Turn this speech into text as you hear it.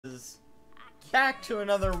back to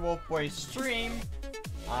another Wolfboy stream.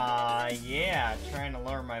 Yeah, trying to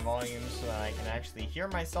lower my volume so that I can actually hear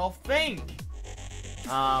myself think.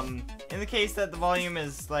 In the case that the volume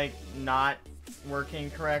is, like, not working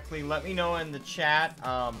correctly, let me know in the chat.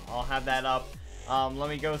 I'll have that up. Let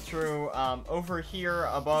me go through, over here,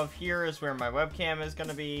 above here is where my webcam is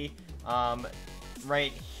gonna be.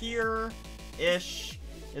 Right here-ish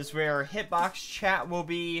is where Hitbox chat will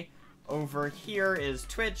be. Over here is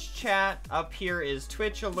Twitch chat. Up here is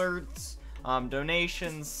Twitch alerts.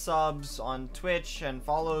 Donations, subs on Twitch, and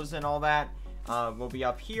follows and all that will be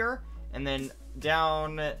up here. And then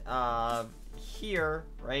down here,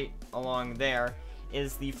 right along there,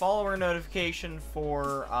 is the follower notification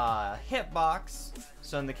for Hitbox.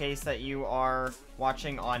 So in the case that you are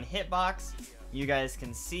watching on Hitbox, you guys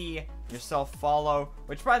can see yourself follow,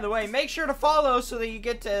 which, by the way, make sure to follow so that you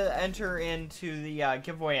get to enter into the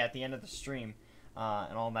giveaway at the end of the stream,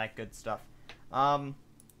 and all that good stuff.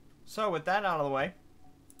 So with that out of the way,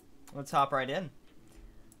 let's hop right in.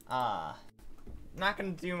 Not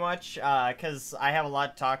gonna do much, cause I have a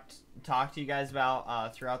lot to talk to you guys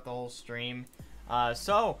about throughout the whole stream.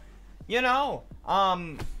 So, you know,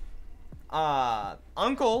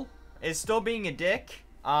 Uncle is still being a dick.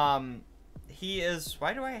 He is.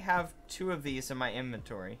 Why do I have 2 of these in my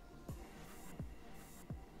inventory?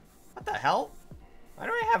 What the hell? Why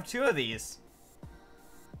do I have 2 of these?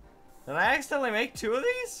 Did I accidentally make 2 of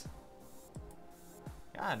these?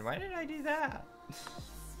 God, why did I do that?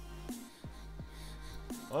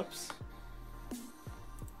 Whoops.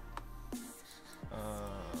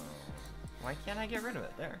 Why can't I get rid of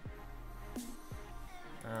it? There.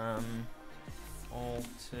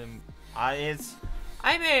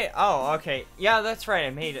 I made, oh, okay. Yeah, that's right. I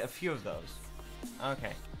made a few of those.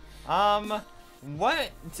 Okay. What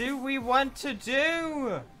do we want to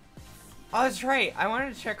do? Oh, that's right. I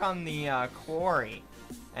wanted to check on the, quarry.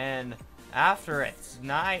 And after it's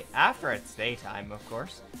daytime, of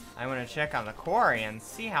course, I want to check on the quarry and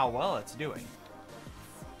see how well it's doing.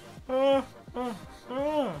 It's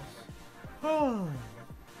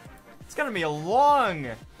gonna be a long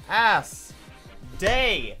ass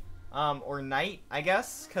day, or night, I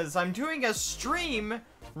guess, because I'm doing a stream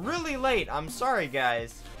really late. I'm sorry,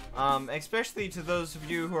 guys. Especially to those of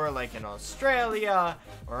you who are, like, in Australia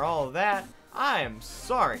or all of that. I am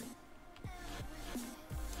sorry.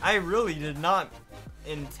 I really did not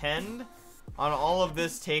intend on all of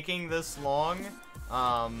this taking this long,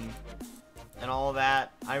 and all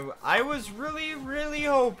that. I was really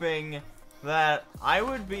hoping that I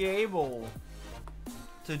would be able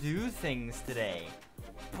to do things today,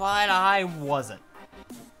 but I wasn't.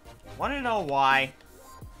 Want to know why?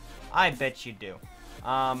 I bet you do.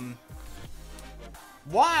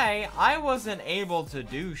 Why I wasn't able to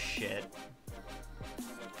do shit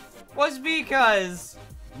was because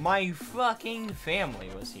my fucking family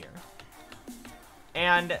was here.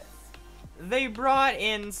 And they brought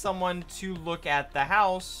in someone to look at the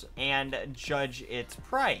house and judge its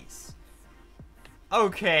price.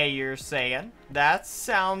 Okay, you're saying. That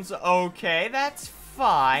sounds okay. That's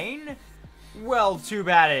fine. Well, too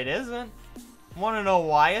bad it isn't. Wanna know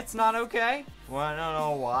why it's not okay? Wanna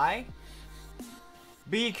know why?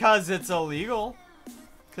 Because it's illegal.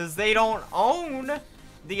 Because they don't own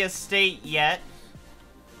the estate yet.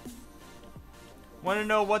 Wanna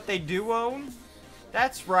know what they do own?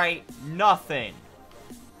 That's right, nothing.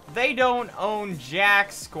 They don't own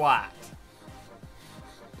jack squat.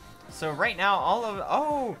 So right now, all of...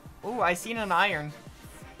 Oh, I seen an iron.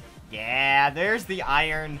 Yeah, there's the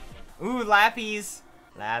iron. Ooh, lappies.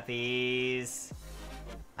 Lappies.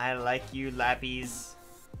 I like you, lappies.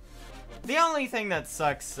 The only thing that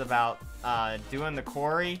sucks about doing the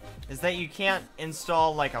quarry is that you can't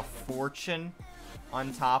install, like, a fortune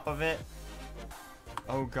on top of it.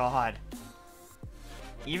 Oh, God.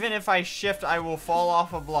 Even if I shift, I will fall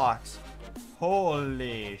off of blocks.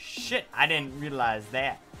 Holy shit, I didn't realize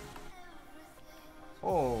that.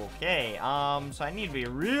 Okay, so I need to be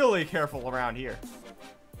really careful around here.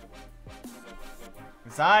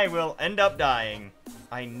 Because I will end up dying.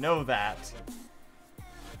 I know that.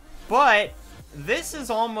 But this is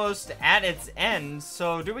almost at its end,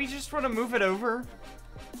 so do we just want to move it over?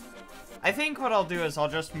 I think what I'll do is I'll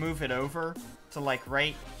just move it over to, like,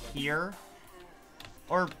 right here.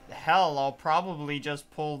 Or, hell, I'll probably just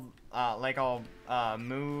pull, like, I'll,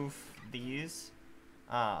 move these,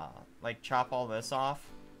 like, chop all this off,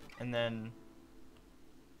 and then,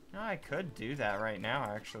 no, I could do that right now,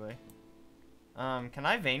 actually. Can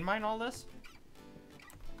I vein mine all this?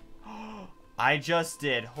 I just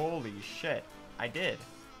did, holy shit, I did,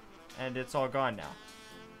 and it's all gone now.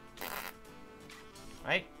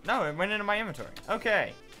 Right? No, it went into my inventory.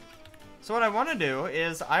 Okay. So what I want to do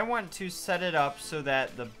is I want to set it up so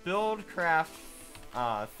that the build craft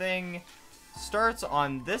thing starts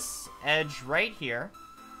on this edge right here.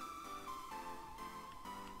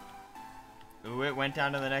 Ooh, it went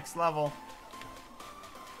down to the next level.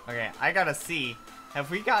 Okay, I gotta see.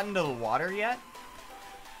 Have we gotten to the water yet?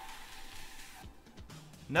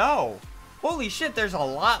 No. Holy shit, there's a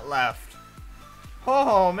lot left.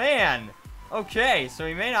 Oh, man. Okay, so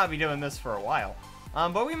we may not be doing this for a while.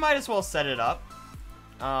 But we might as well set it up.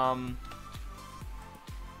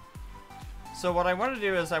 So what I want to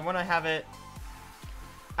do is I want to have it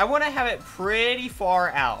pretty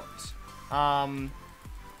far out.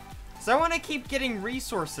 So I want to keep getting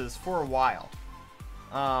resources for a while.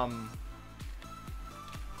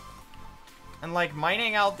 And like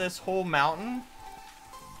mining out this whole mountain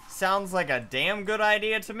sounds like a damn good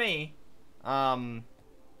idea to me.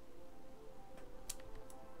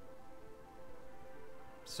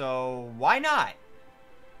 So why not?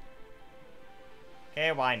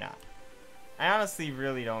 Okay, why not? I honestly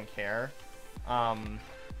really don't care.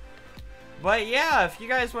 But yeah, if you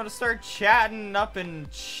guys want to start chatting up in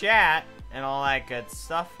chat and all that good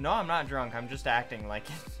stuff. No, I'm not drunk. I'm just acting like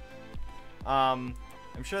it. I'm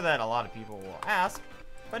sure that a lot of people will ask.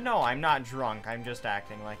 But no, I'm not drunk. I'm just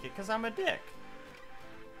acting like it because I'm a dick.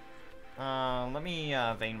 Let me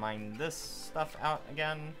vein mine this stuff out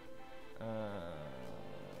again.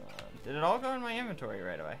 Did it all go in my inventory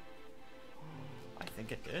right away? I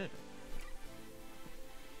think it did.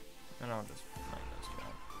 And I'll just mine this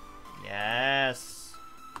down. Yes!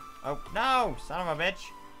 Oh, no! Son of a bitch!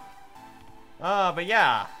 But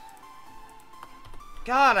yeah.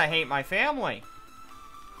 God, I hate my family.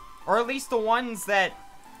 Or at least the ones that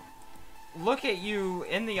look at you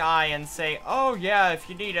in the eye and say, oh yeah, if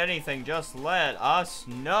you need anything, just let us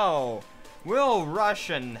know. We'll rush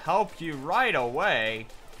and help you right away.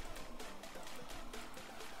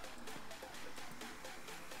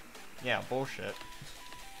 Yeah, bullshit.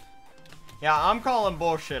 Yeah, I'm calling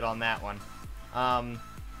bullshit on that one. And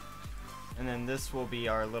then this will be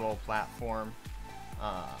our little platform.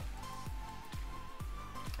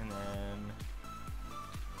 And then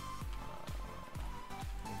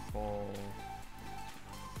we'll pull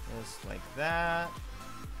this like that.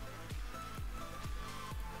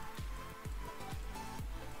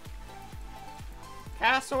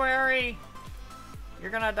 Cassowary! You're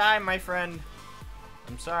gonna die, my friend.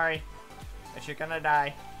 I'm sorry, but you're gonna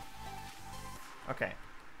die. Okay.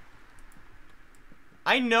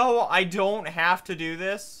 I know I don't have to do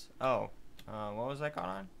this. Oh, what was I caught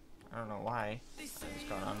on? I don't know why I was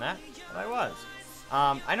caught on that, but I was.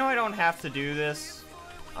 I know I don't have to do this.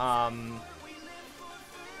 And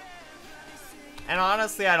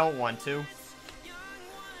honestly, I don't want to.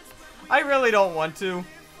 I really don't want to.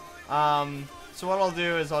 So what I'll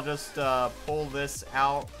do is I'll just pull this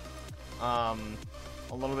out a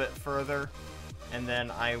little bit further, and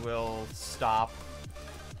then I will stop.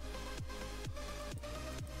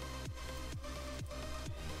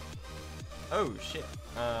 Oh shit.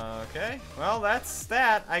 Okay. Well, that's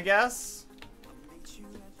that, I guess.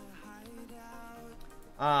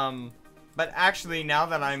 But actually, now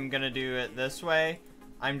that I'm gonna do it this way,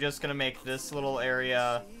 I'm just gonna make this little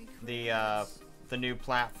area the new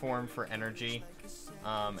platform for energy,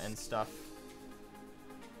 and stuff.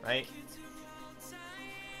 Right?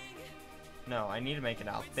 No, I need to make it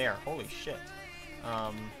out there. Holy shit.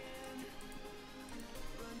 I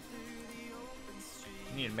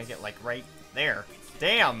need to make it like right there.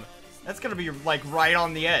 Damn! That's gonna be like right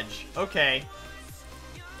on the edge. Okay.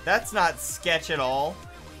 That's not sketch at all.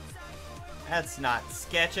 That's not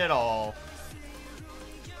sketch at all.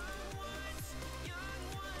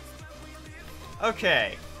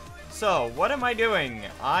 Okay. So, what am I doing?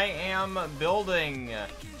 I am building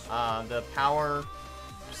the power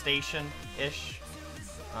station-ish.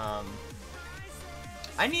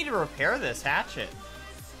 I need to repair this hatchet.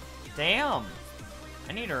 Damn.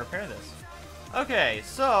 I need to repair this. Okay,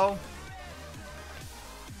 so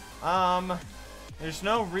there's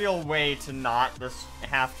no real way to not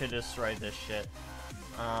have to destroy this shit.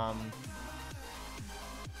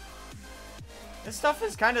 This stuff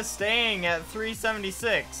is kind of staying at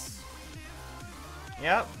 376.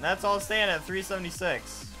 Yep, that's all staying at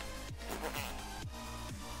 376.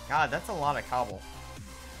 God, that's a lot of cobble.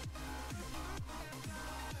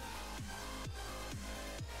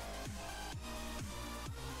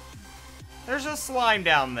 There's a slime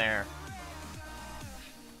down there.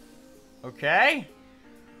 Okay.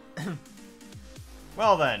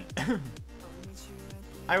 Well then.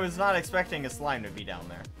 I was not expecting a slime to be down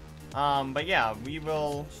there. But yeah, we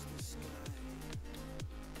will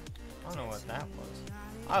don't know what that was.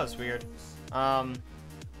 That was weird.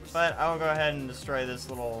 But I'll go ahead and destroy this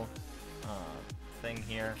little thing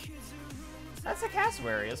here. That's a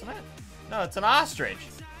cassowary, isn't it? No, it's an ostrich.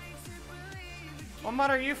 What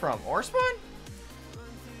mod are you from? Orspawn?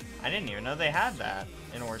 I didn't even know they had that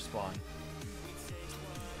in Orspawn.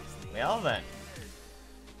 Well then.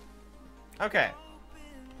 Okay.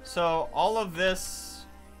 So all of this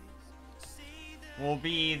will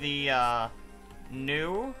be the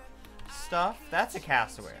new stuff. That's a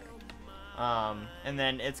cassowary. And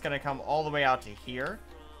then it's gonna come all the way out to here.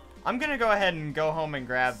 I'm gonna go ahead and go home and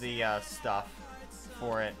grab the stuff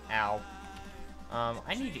for it. Ow.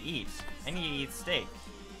 I need to eat. I need to eat steak.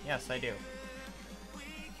 Yes, I do.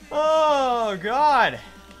 Oh, God.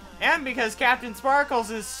 And because Captain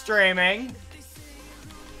Sparkles is streaming,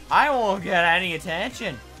 I won't get any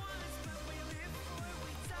attention.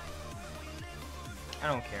 I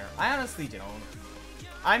don't care. I honestly don't.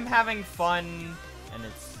 I'm having fun, and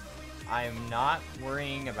I'm not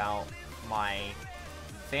worrying about my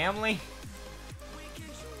family,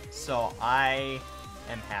 so I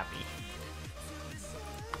am happy.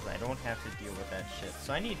 I don't have to deal with that shit.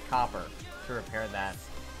 So I need copper to repair that.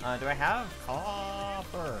 Do I have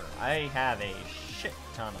copper? I have a shit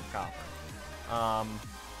ton of copper. A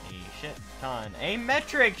shit ton. A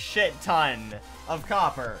metric shit ton of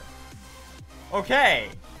copper. Okay.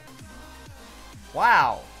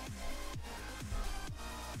 Wow.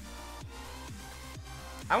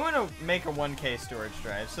 I want to make a 1K storage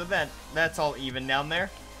drive, so that's all even down there.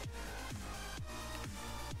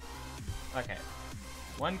 Okay.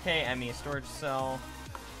 1K ME storage cell.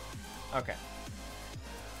 Okay.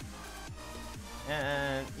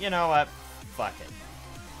 And you know what? Fuck it.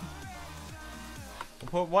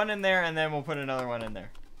 We'll put one in there, and then we'll put another one in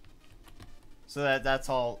there. So that's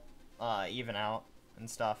all even out and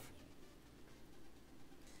stuff.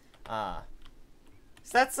 So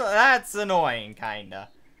that's annoying, kinda.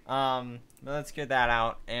 But let's get that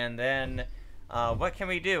out, and then what can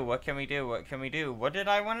we do? What can we do? What can we do? What did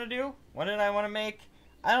I want to do? What did I want to make?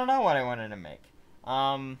 I don't know what I wanted to make.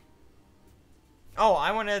 Oh,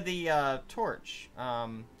 I wanted the torch.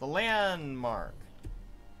 The landmark.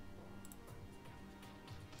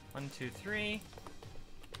 1, 2, 3.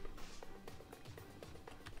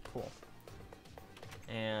 Cool.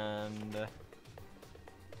 And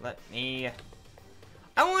let me.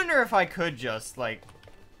 I wonder if I could just like.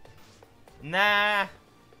 Nah.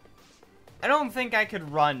 I don't think I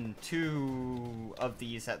could run 2 of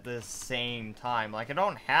these at the same time. Like, I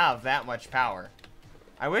don't have that much power.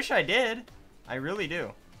 I wish I did. I really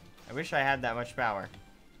do. I wish I had that much power.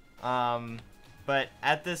 But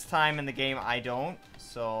at this time in the game, I don't.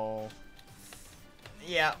 So,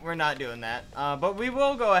 yeah, we're not doing that. But we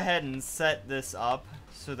will go ahead and set this up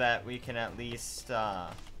so that we can at least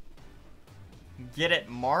get it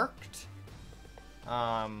marked.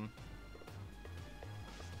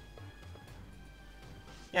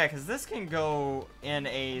 Yeah, because this can go in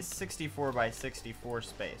a 64 by 64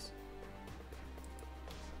 space.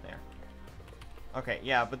 There. Okay,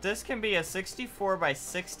 yeah, but this can be a 64 by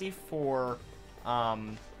 64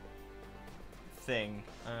 thing.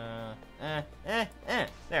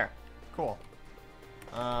 There. Cool.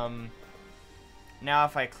 Now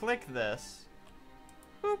if I click this.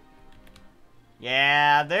 Boop.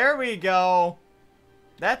 Yeah, there we go.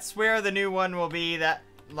 That's where the new one will be. That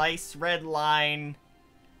nice red line.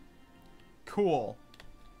 Cool.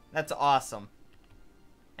 That's awesome.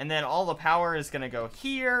 And then all the power is going to go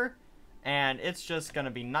here. And it's just going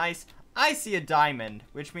to be nice. I see a diamond,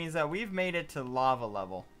 which means that we've made it to lava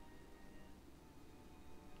level.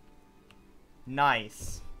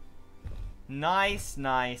 Nice. Nice,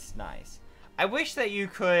 nice, nice. I wish that you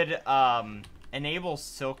could enable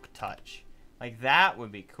Silk Touch. Like, that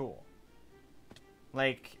would be cool.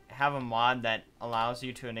 Like, have a mod that allows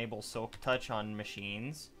you to enable Silk Touch on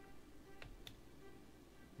machines.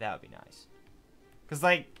 That would be nice. Because,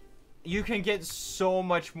 like, you can get so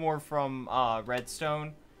much more from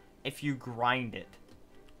redstone if you grind it.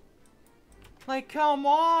 Like, come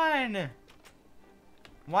on!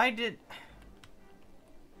 Why did...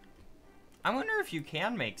 I wonder if you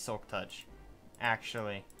can make Silk Touch,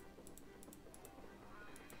 actually.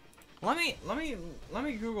 Let me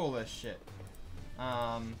Google this shit.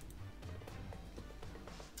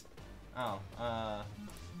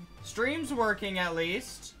 Stream's working at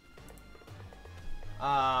least.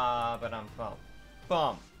 But I'm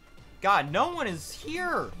bum. God, no one is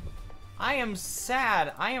here. I am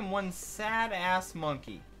sad. I am one sad ass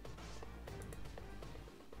monkey.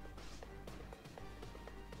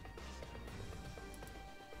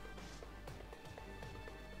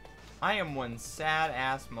 I am one sad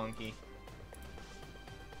ass monkey.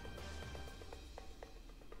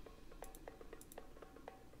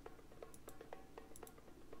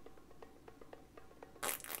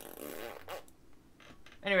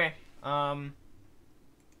 Anyway,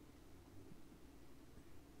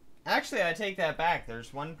 actually, I take that back.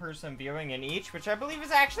 There's one person viewing in each, which I believe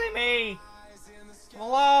is actually me. I'm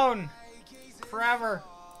alone. Forever.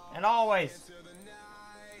 And always.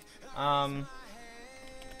 A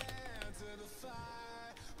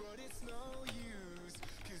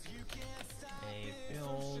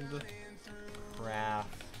build craft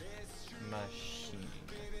machine.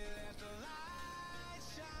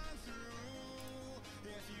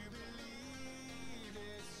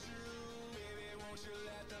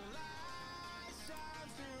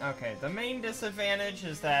 Okay, the main disadvantage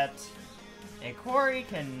is that a quarry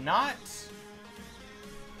cannot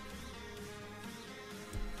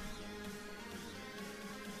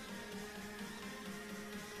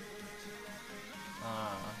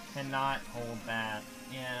hold that.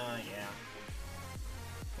 Yeah.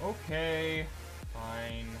 Okay,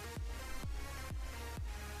 fine.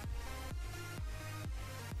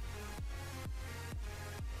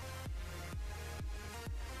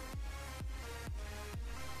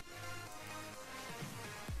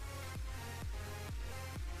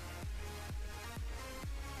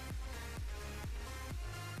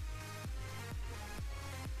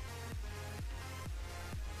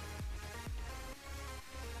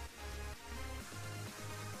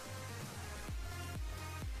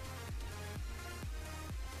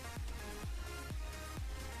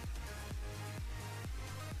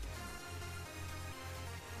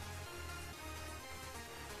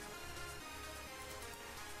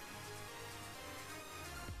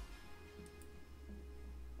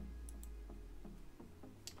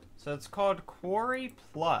 So it's called Quarry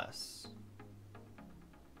Plus.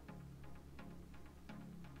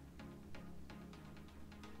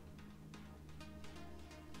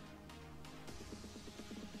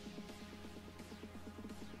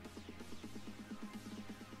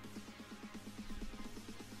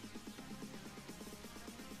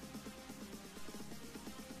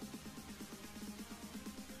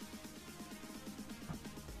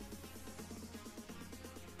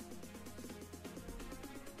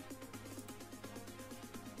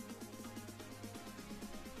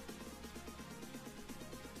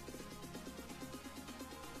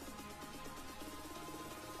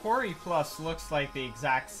 Quarry Plus looks like the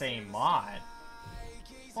exact same mod.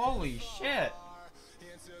 Holy shit.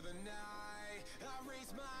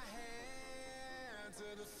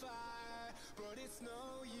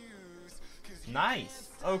 Nice.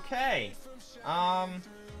 Okay.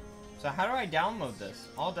 So how do I download this?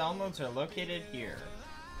 All downloads are located here.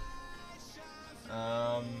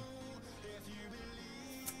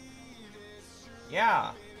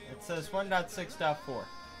 Yeah. It says 1.6.4.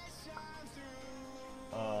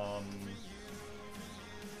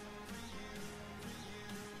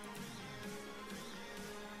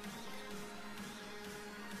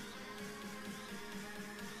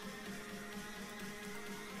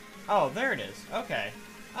 Oh, there it is. Okay.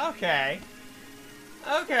 Okay.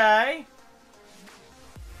 Okay.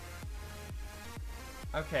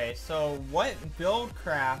 Okay, so what build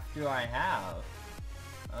craft do I have?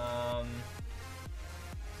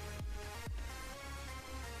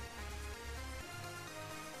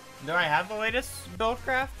 Do I have the latest build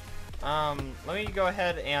craft? Let me go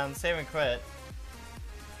ahead and save and quit.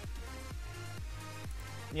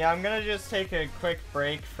 Yeah, I'm gonna just take a quick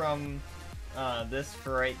break from this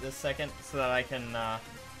for right this second so that I can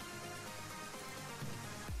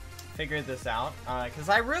figure this out. Because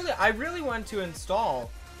I really want to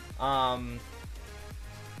install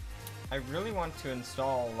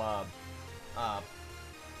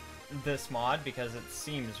this mod because it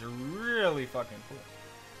seems really fucking cool.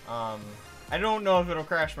 I don't know if it'll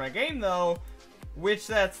crash my game though, which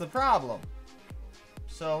that's the problem.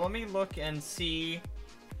 So let me look and see.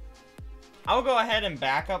 I'll go ahead and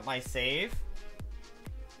back up my save.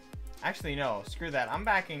 Actually, no, screw that. I'm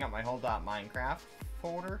backing up my whole .minecraft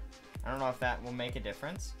folder. I don't know if that will make a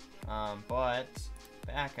difference. But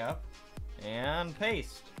back up and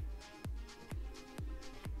paste.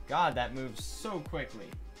 God, that moves so quickly.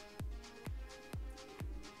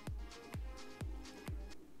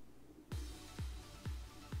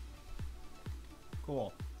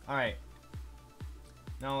 Cool. Alright.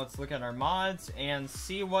 Now let's look at our mods and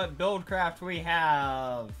see what buildcraft we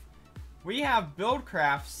have. We have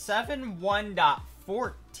buildcraft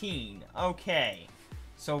 7.1.14. Okay.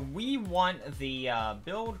 So we want the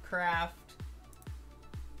buildcraft,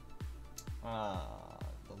 the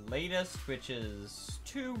latest, which is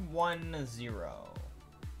 210.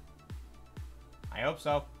 I hope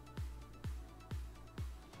so.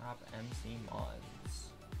 Top MC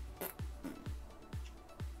mods.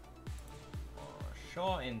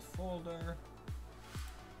 Show in folder.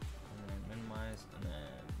 And then minimize, and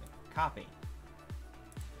then copy.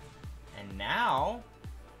 And now,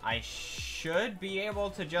 I should be able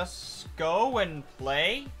to just go and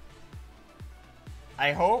play.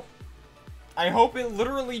 I hope. I hope it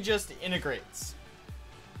literally just integrates.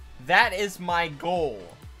 That is my goal.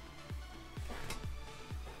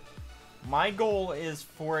 My goal is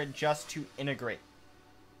for it just to integrate.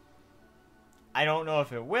 I don't know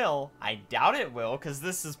if it will. I doubt it will, because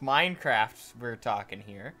this is Minecraft we're talking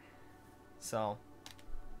here. So,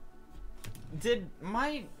 did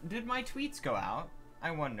my tweets go out?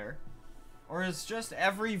 I wonder. Or is just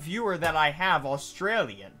every viewer that I have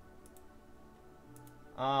Australian?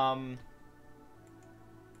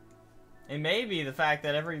 It may be the fact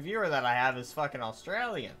that every viewer that I have is fucking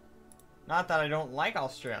Australian. Not that I don't like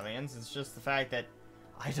Australians, it's just the fact that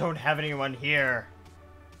I don't have anyone here.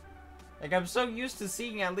 Like, I'm so used to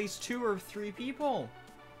seeing at least 2 or 3 people.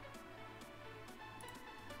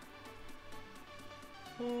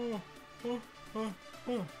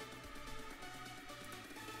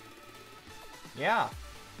 Yeah.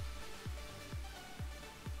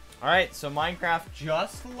 Alright, so Minecraft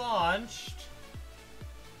just launched.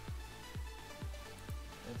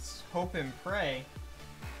 Let's hope and pray.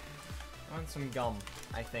 I want some gum,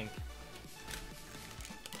 I think.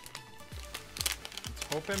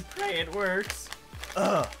 Let's hope and pray it works.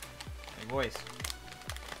 Ugh. My voice.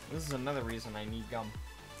 This is another reason I need gum.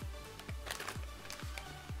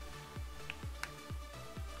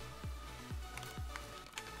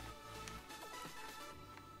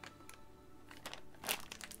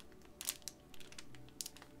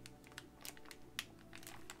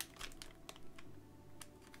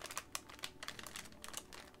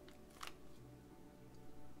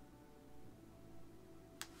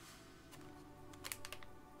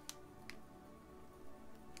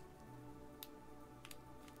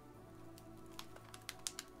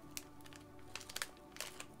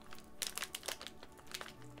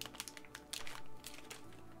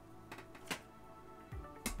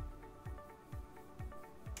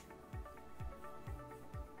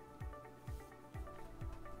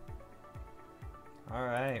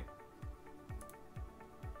 Alright.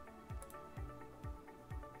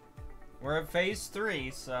 We're at phase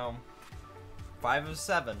 3, so 5 of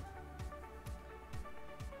 7.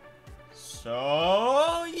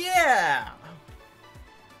 So, yeah!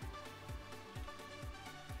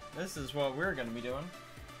 This is what we're gonna be doing.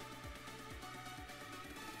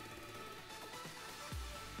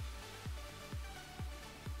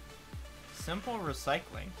 Simple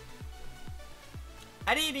recycling.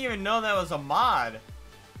 I didn't even know that was a mod.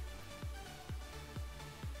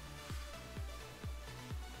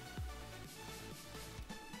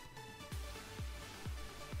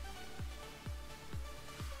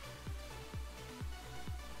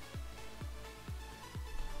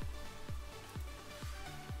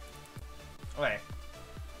 Okay.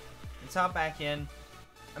 Let's hop back in.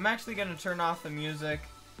 I'm actually gonna turn off the music.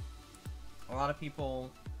 A lot of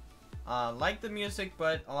people like the music,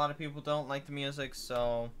 but a lot of people don't like the music,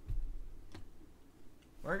 so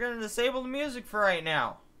we're gonna disable the music for right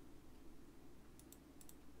now.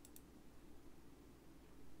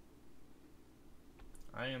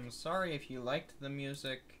 I am sorry if you liked the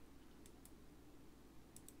music,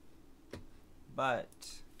 but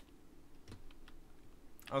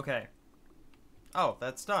okay. Oh,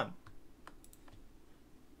 that's done.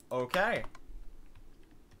 Okay.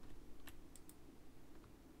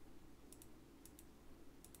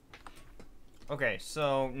 Okay,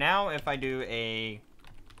 so now if I do a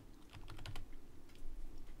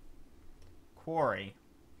quarry,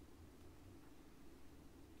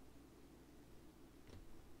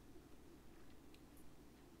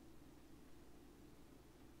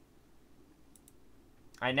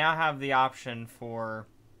 I now have the option for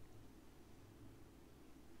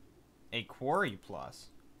a quarry plus.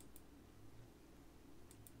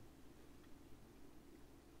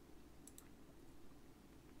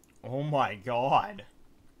 Oh my god.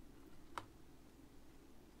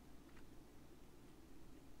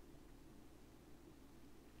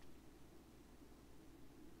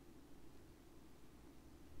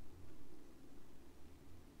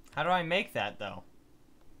 How do I make that though?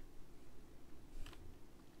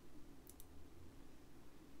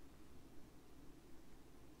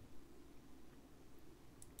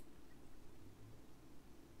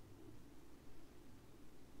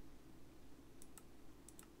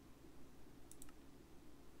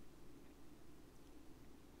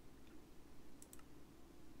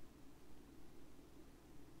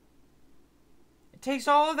 It takes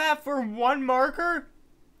all of that for one marker?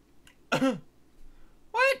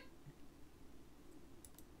 What?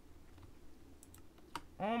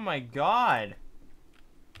 Oh my god.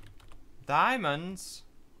 Diamonds.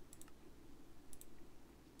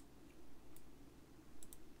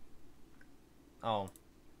 Oh.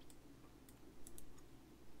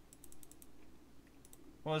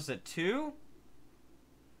 What was it, 2?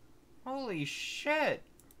 Holy shit.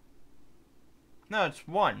 No, it's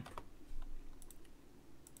 1.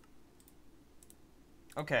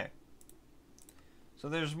 Okay. So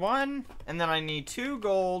there's 1, and then I need 2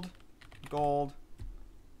 gold. Gold.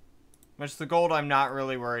 Which the gold I'm not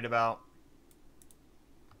really worried about.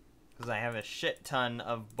 Because I have a shit ton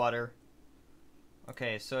of butter.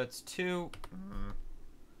 Okay, so it's 2.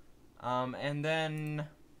 And then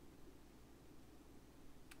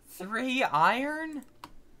 3 iron?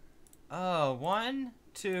 Oh, 1,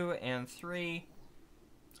 2, and 3.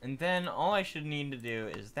 And then all I should need to do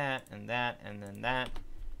is that, and that, and then that.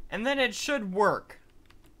 And then it should work.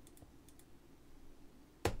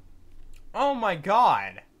 Oh my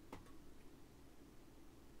god.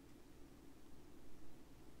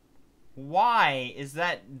 Why is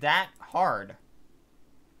that hard?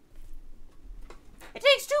 It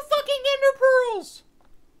takes 2 fucking ender pearls!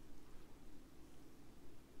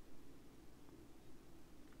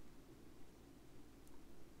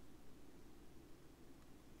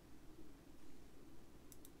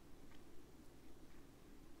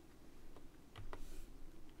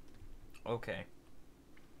 Okay.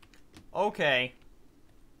 Okay.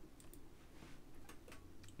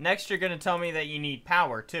 Next, you're gonna tell me that you need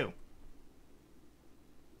power, too.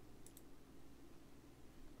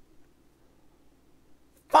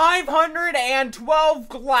 $512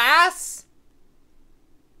 glass?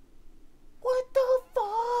 What the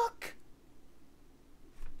fuck?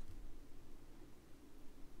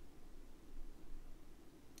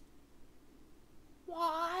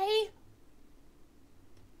 Why?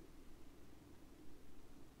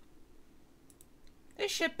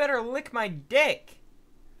 This shit better lick my dick.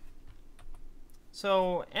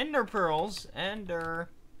 So, ender pearls,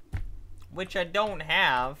 which I don't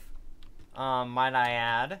have, might I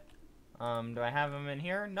add. Do I have them in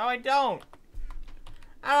here? No, I don't.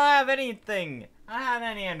 I don't have anything. I don't have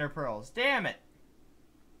any ender pearls. Damn it.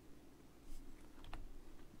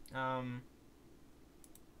 Let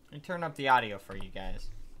me turn up the audio for you guys.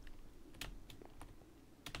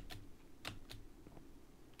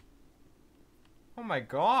 Oh my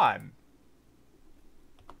god.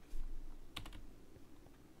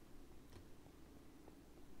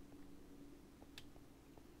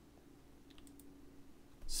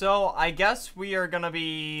 So, I guess we are gonna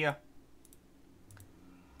be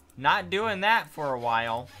not doing that for a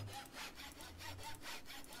while.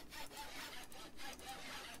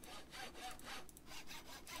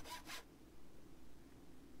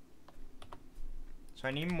 So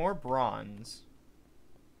I need more bronze.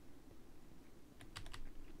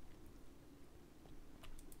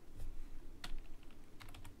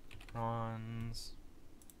 Bronze.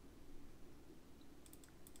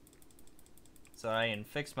 So I can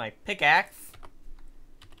fix my pickaxe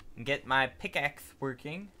and get my pickaxe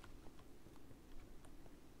working.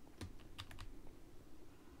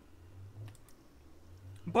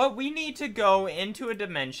 But we need to go into a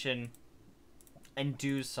dimension and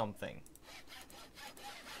do something.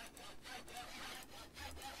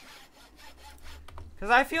 Because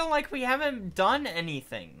I feel like we haven't done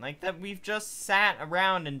anything. Like that we've just sat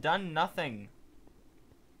around and done nothing.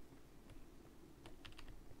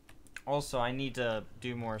 Also, I need to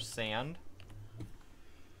do more sand.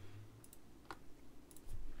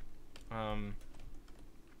 Grrr.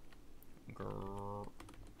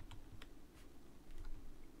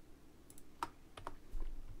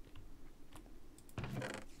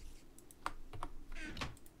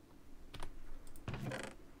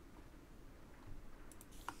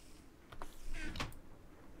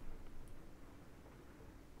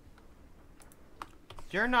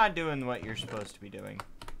 You're not doing what you're supposed to be doing.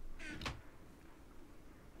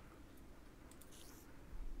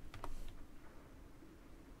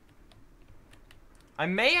 I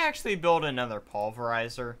may actually build another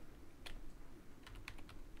pulverizer.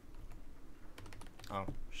 Oh,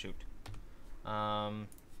 shoot. Pulverizer.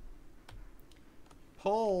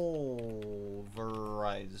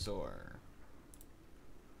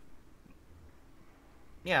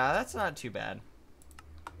 Yeah, that's not too bad.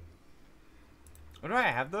 What do I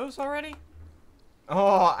have those already?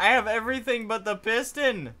 Oh, I have everything but the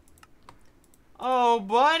piston. Oh,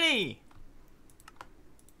 buddy.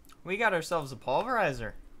 We got ourselves a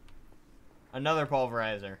pulverizer. Another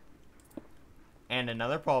pulverizer. And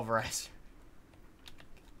another pulverizer.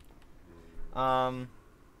 So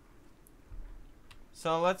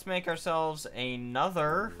let's make ourselves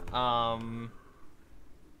another,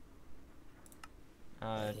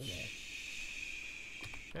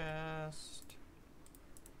 chest.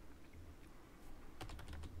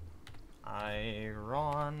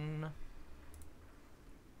 Iron.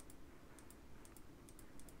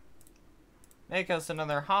 Make us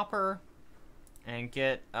another hopper. And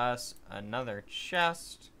get us another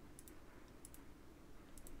chest.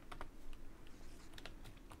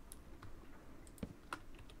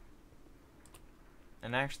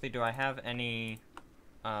 And actually, do I have any,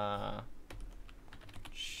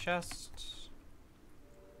 chests?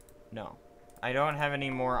 No. I don't have any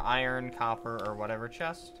more iron, copper, or whatever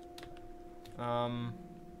chest.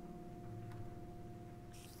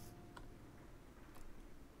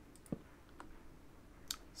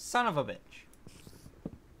 Son of a bitch.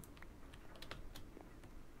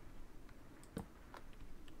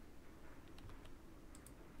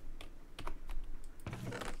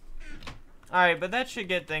 Alright, but that should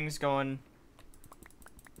get things going.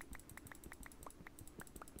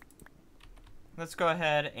 Let's go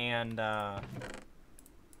ahead and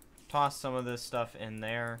toss some of this stuff in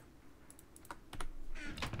there.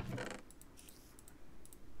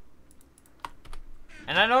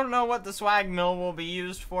 And I don't know what the swag mill will be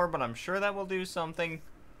used for, but I'm sure that we'll do something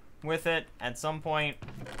with it at some point.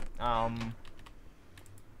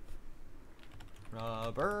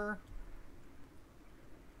 Rubber.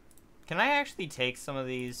 Can I actually take some of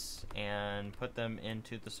these and put them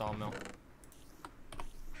into the sawmill?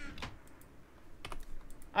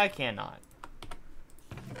 I cannot.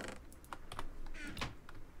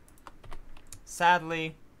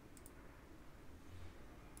 Sadly.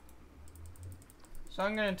 So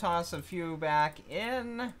I'm gonna toss a few back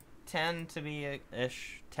in. 10 to be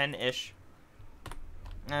ish. 10-ish.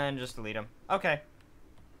 And just delete them. Okay.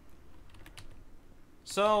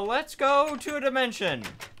 So let's go to a dimension.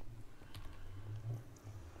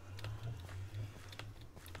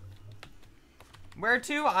 Where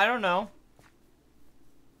to? I don't know.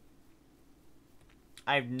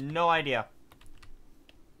 I have no idea.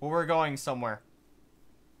 But we're going somewhere.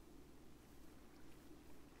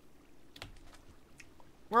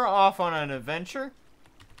 We're off on an adventure.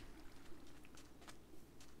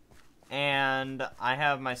 And I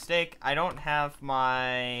have my steak. I don't have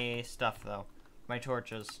my stuff, though. My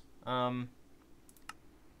torches. Will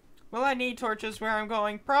I need torches where I'm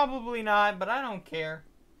going? Probably not, but I don't care.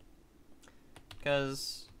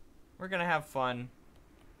 Because we're gonna have fun.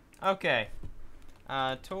 Okay.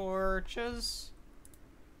 Torches.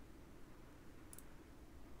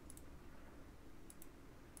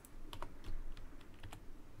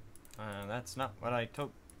 That's not what I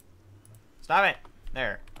told. Stop it!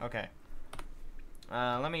 There. Okay.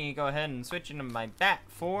 Let me go ahead and switch into my bat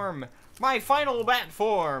form. My final bat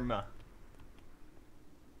form!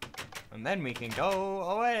 And then we can go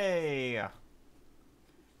away.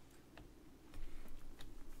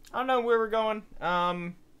 I don't know where we're going.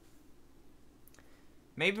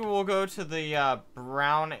 Maybe we'll go to the,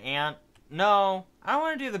 brown ant. No, I don't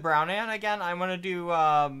want to do the brown ant again. I want to do,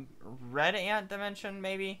 red ant dimension,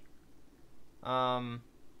 maybe. Okay,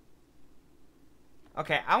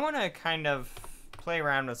 I want to kind of play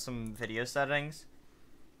around with some video settings.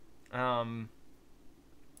 12.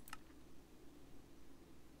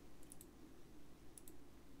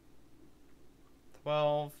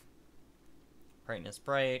 Brightness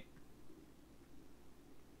bright.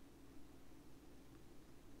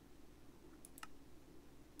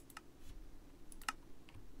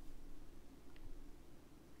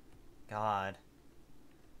 God.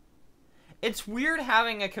 It's weird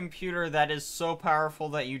having a computer that is so powerful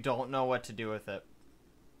that you don't know what to do with it.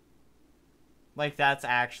 Like, that's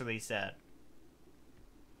actually sad.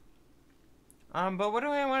 But what do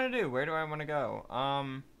I want to do? Where do I want to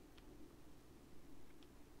go?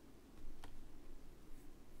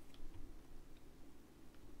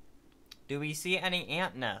 Do we see any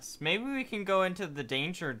ant nests? Maybe we can go into the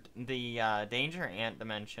danger ant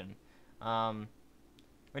dimension.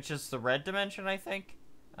 Which is the red dimension, I think.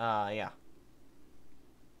 Yeah.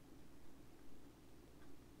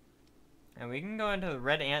 And we can go into the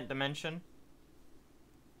red ant dimension.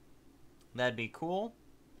 That'd be cool.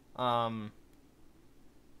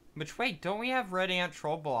 Which, wait, don't we have red ant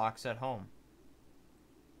troll blocks at home?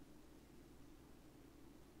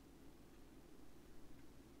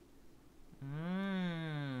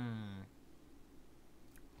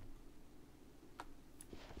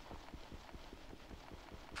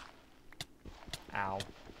 Ow.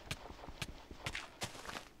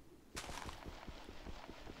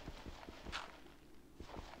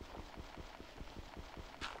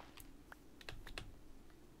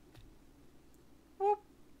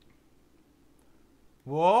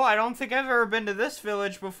 don't think I've ever been to this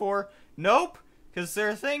village before. Nope, because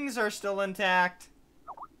their things are still intact.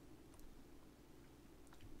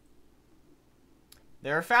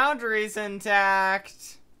 Their foundry's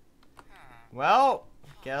intact. Well,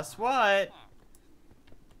 guess what?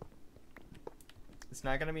 It's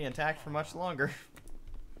not gonna be intact for much longer.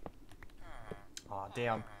 Aw,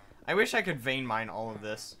 damn. I wish I could vein mine all of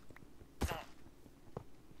this.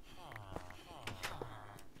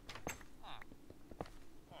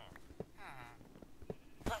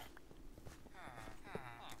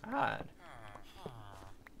 God.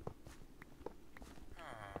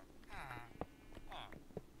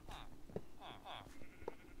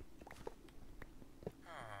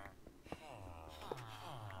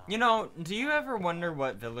 You know, do you ever wonder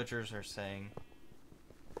what villagers are saying?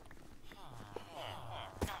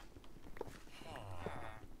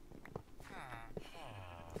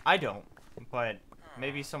 I don't, but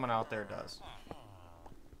maybe someone out there does.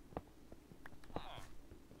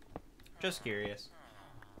 Just curious.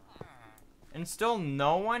 And still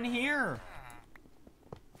no one here.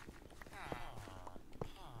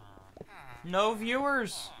 No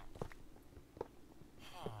viewers.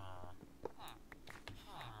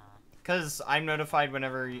 Because I'm notified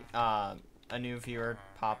whenever a new viewer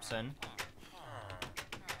pops in.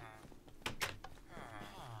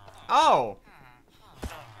 Oh!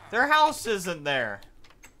 Their house isn't there.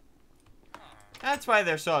 That's why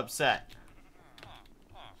they're so upset.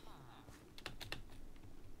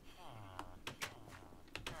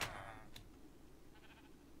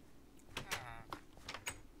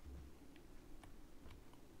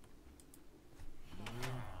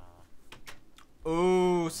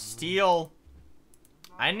 Ooh, steel.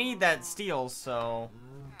 I need that steel, so...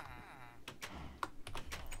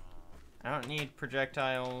 I don't need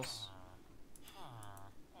projectiles.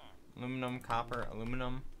 Aluminum, copper,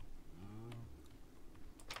 aluminum.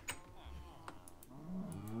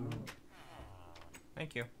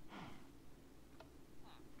 Thank you.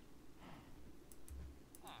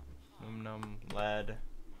 Aluminum, lead.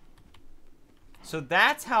 So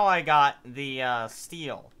that's how I got the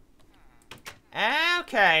steel.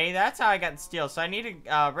 Okay, that's how I got steel. So I need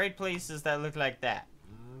to raid places that look like that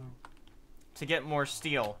to get more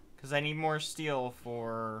steel, because I need more steel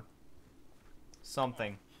for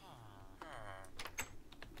something.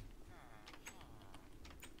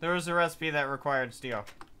 There was a recipe that required steel.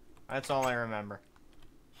 That's all I remember.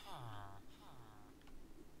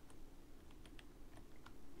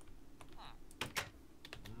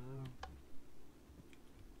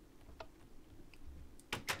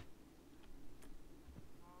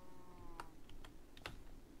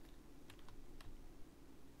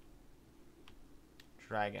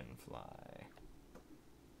 Dragonfly.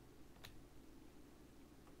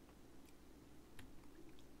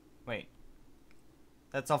 Wait.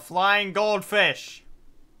 That's a flying goldfish.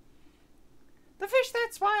 The fish that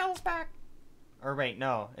smiles back. Or wait,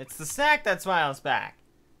 no. It's the snack that smiles back.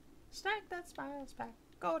 Snack that smiles back.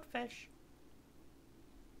 Goldfish.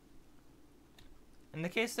 In the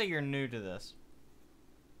case that you're new to this,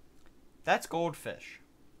 that's goldfish.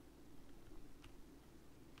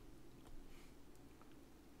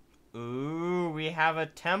 Ooh, we have a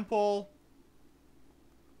temple.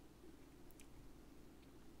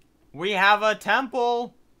 We have a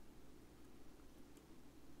temple.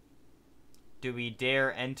 Do we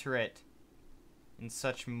dare enter it in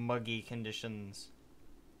such muggy conditions?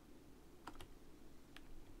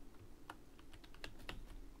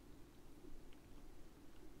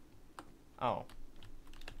 Oh.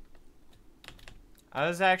 I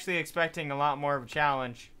was actually expecting a lot more of a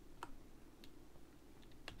challenge.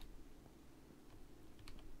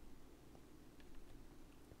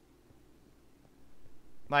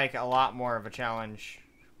 Like, a lot more of a challenge.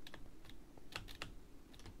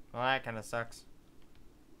 Well, that kind of sucks.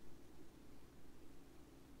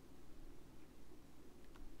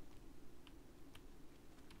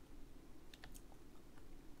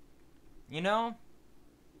 You know,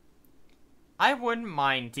 I wouldn't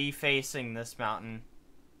mind defacing this mountain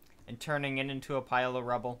and turning it into a pile of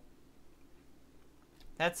rubble.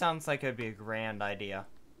 That sounds like it'd be a grand idea.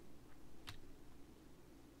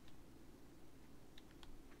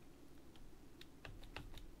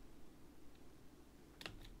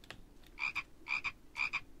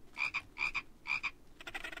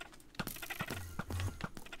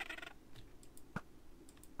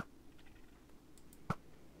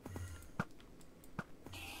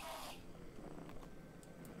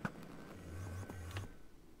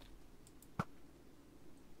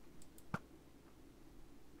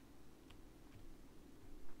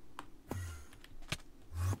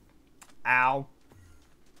 Ow.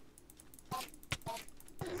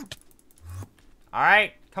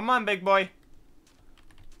 Alright, come on, big boy.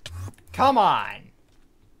 Come on,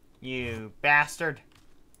 you bastard.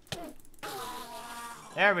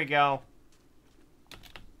 There we go.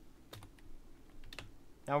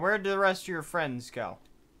 Now, where did the rest of your friends go?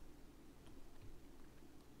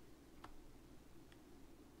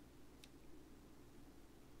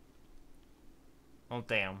 Oh,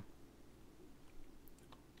 damn.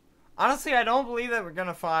 Honestly, I don't believe that we're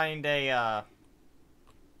gonna find a,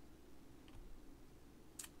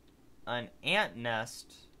 an ant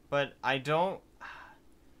nest, but I don't...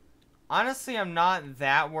 Honestly, I'm not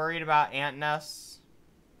that worried about ant nests.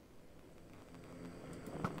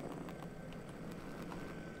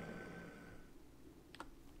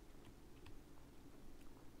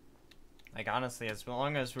 Like, honestly, as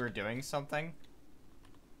long as we're doing something.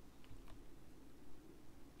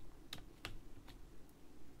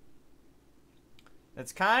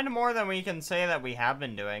 It's kind of more than we can say that we have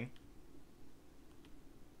been doing.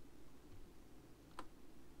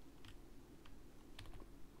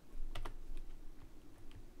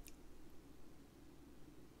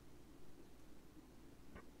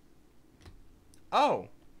 Oh.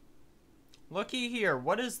 Looky here.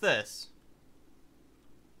 What is this?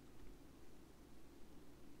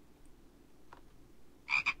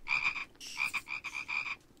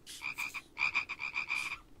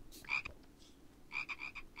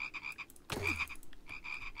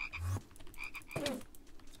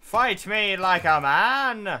 Fight me like a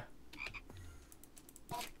man!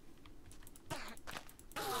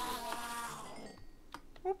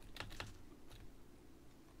 Whoop.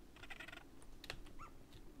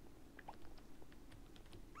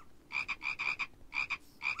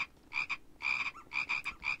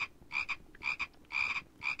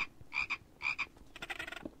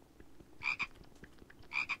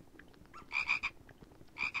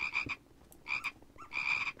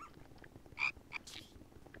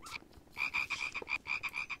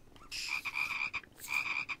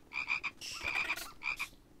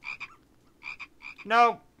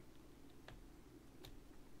 Nope.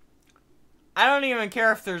 I don't even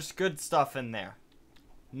care if there's good stuff in there.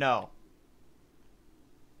 No.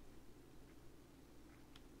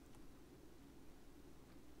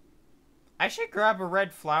 I should grab a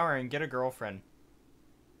red flower and get a girlfriend.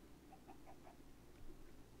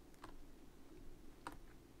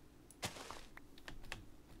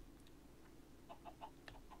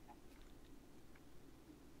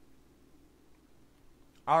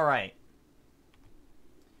 Alright.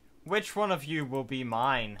 Which one of you will be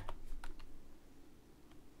mine?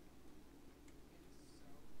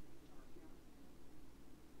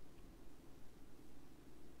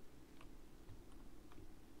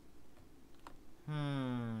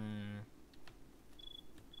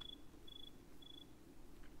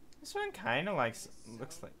 This one kind of looks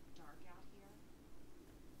like...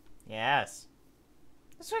 Yes.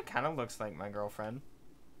 This one kind of looks like my girlfriend.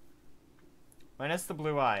 Minus the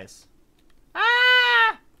blue eyes.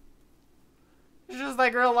 Ah! It's just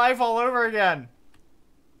like real life all over again.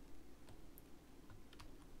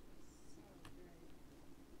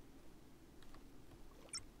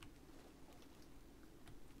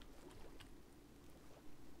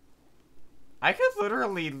 I could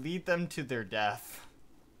literally lead them to their death.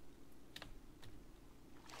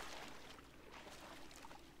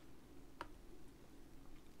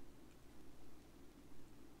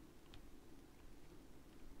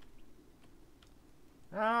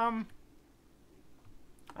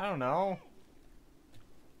 I don't know.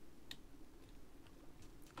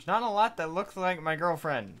 There's not a lot that looks like my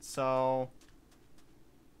girlfriend, so...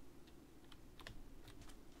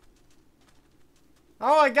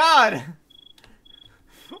 Oh my god!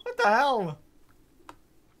 What the hell?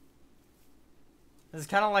 This is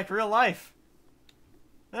kind of like real life.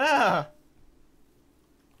 Ah!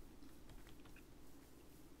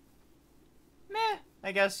 Meh,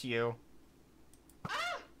 I guess you.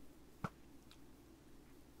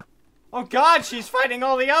 Oh god, she's fighting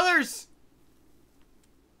all the others!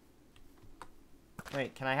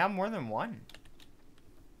 Wait, can I have more than one?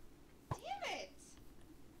 Damn it!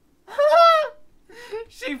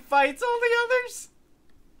 She fights all the others?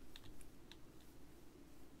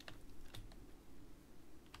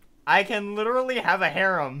 I can literally have a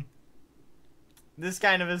harem. This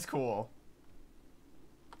kind of is cool.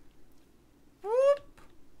 Whoop!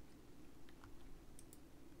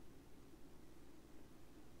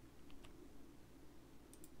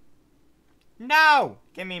 No!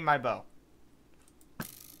 Give me my bow.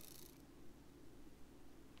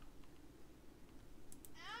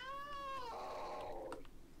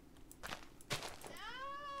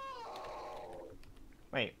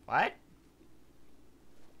 Wait, what?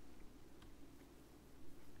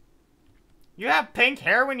 You have pink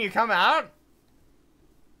hair when you come out?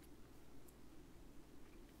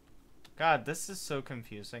 God, this is so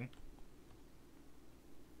confusing.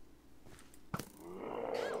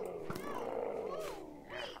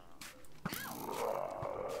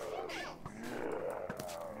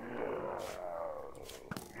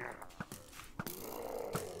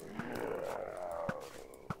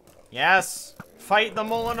 Yes! Fight the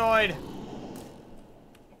Molinoid!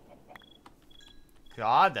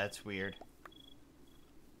 God, that's weird.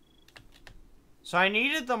 So I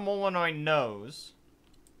needed the Molinoid nose.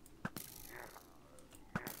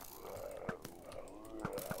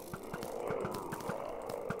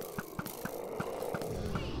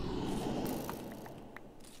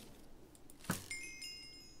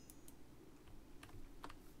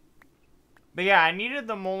 But yeah, I needed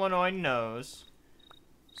the Molinoid nose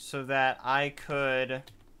so that I could...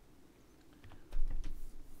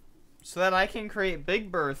 So that I can create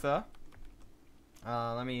Big Bertha.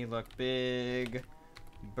 Let me look. Big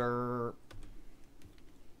There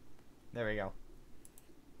we go.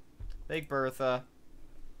 Big Bertha.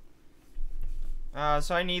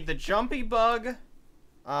 So I need the Jumpy Bug,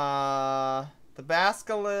 the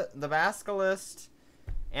Basculist,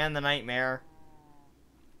 and the Nightmare.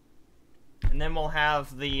 And then we'll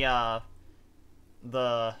have the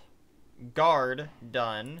guard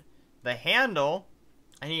done. The handle,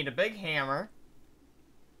 I need a big hammer,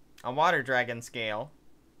 a water dragon scale,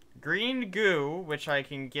 green goo, which I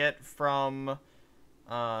can get from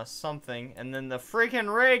something, and then the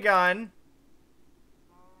freaking ray gun.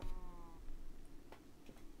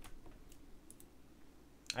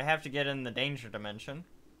 I have to get in the danger dimension.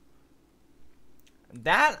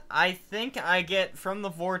 That, I think I get from the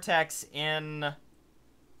vortex in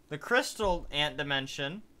the crystal ant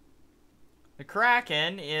dimension. The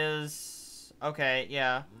Kraken is... Okay,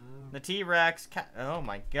 yeah. The T-Rex... Oh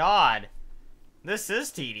my god. This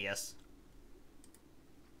is tedious.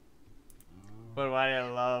 But what I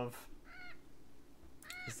love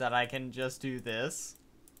is that I can just do this.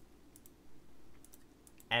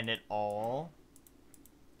 And it all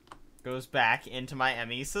goes back into my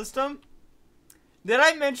ME system. Did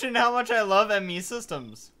I mention how much I love ME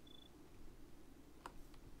systems?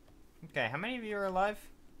 Okay, how many of you are alive?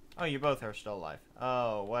 Oh, you both are still alive.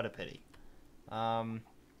 Oh, what a pity. Well,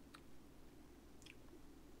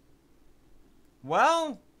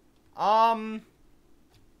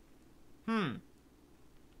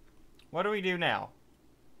 what do we do now?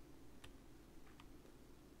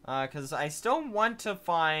 Because I still want to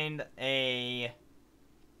find a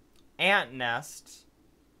ant nest.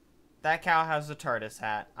 That cow has a TARDIS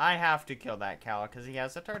hat. I have to kill that cow because he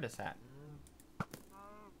has a TARDIS hat.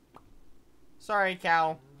 Sorry,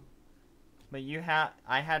 cow. But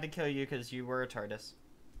I had to kill you because you were a TARDIS.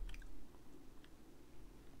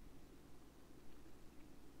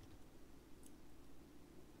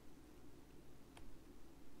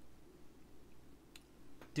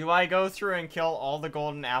 Do I go through and kill all the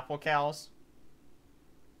golden apple cows?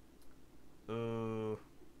 Ooh.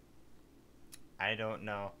 I don't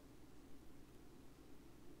know.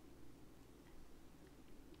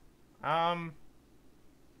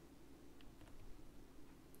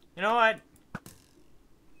 You know what?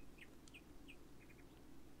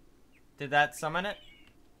 Did that summon it?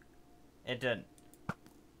 It didn't.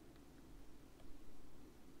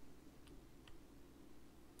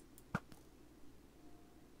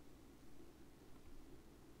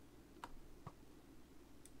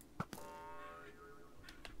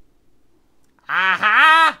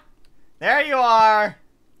 Aha! There you are!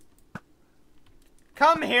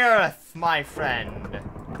 Come here, my friend.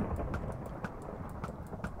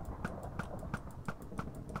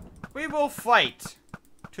 We will fight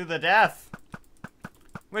to the death,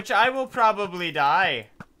 which I will probably die.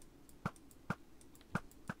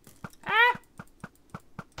 Ah!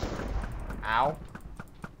 Ow.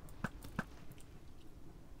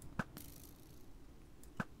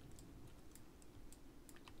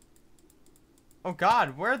 Oh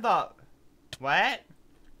god, where the... What?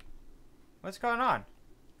 What's going on?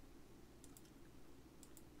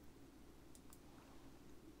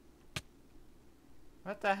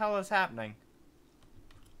 What the hell is happening?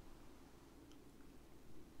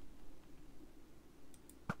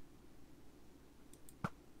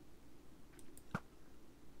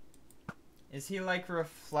 Is he like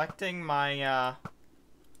reflecting my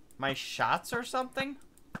my shots or something?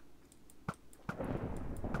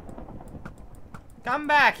 Come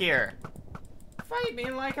back here. Fight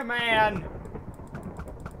me like a man.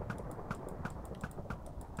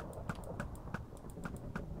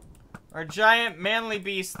 Or giant manly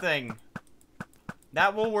beast thing.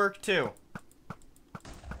 That will work too.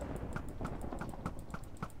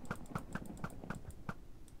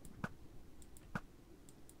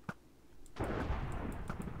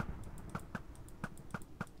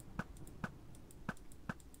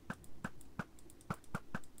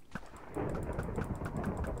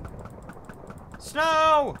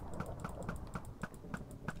 Snow!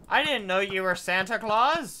 I didn't know you were Santa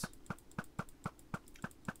Claus.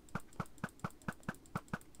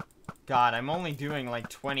 God, I'm only doing like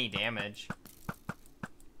 20 damage.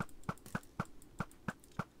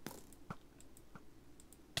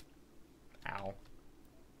 Ow.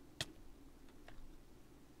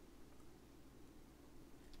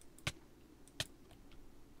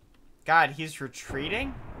 God, he's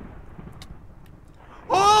retreating?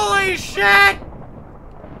 Holy shit!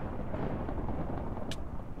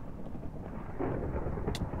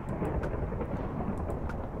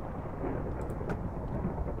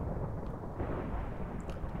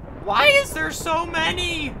 Why is there so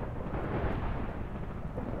many?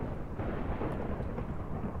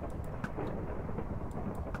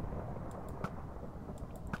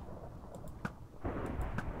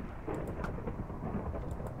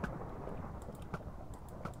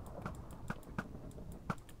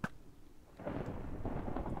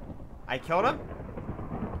 I killed him?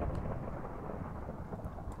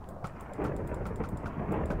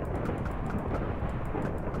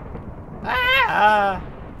 Ah!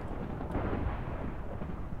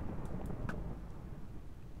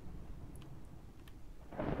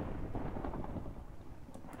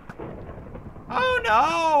 Oh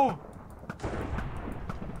no!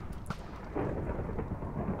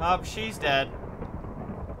 Oh, she's dead.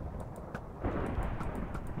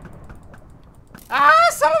 Ah,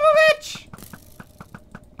 son of a bitch!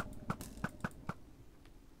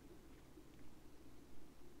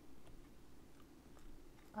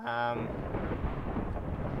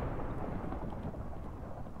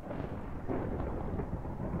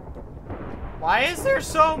 Why is there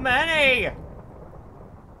so many?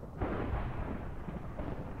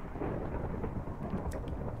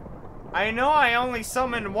 I know I only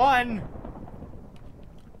summoned one.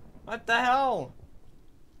 What the hell?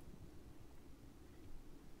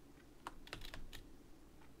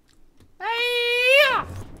 Hey!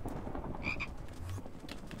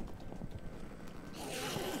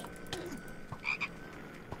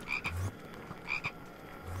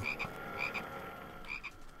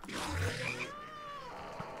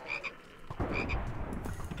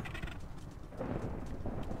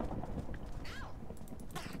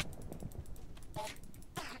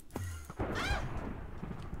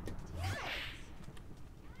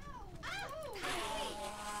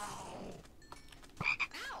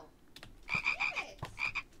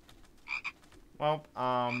 Well,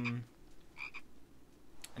 I'm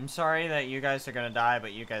sorry that you guys are gonna die,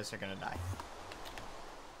 but you guys are gonna die.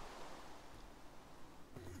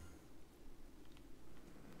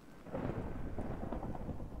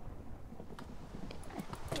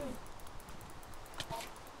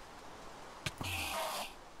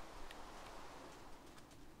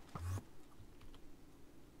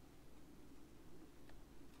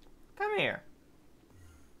 Come here.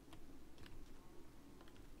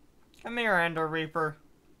 Come here, Ender Reaper.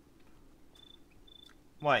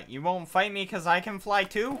 What, you won't fight me because I can fly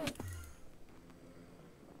too?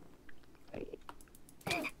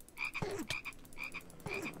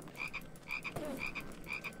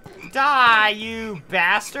 Die, you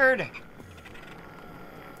bastard!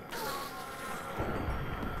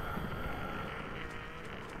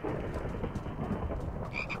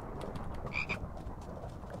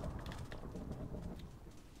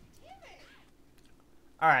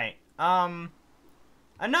 Alright,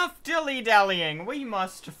 enough dilly-dallying. We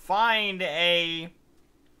must find an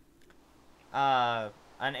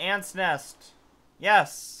ant's nest.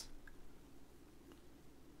 Yes.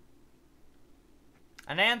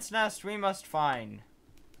 An ant's nest we must find.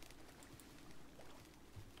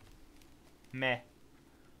 Meh.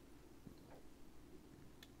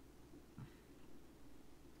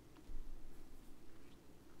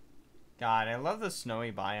 God, I love the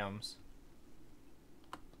snowy biomes.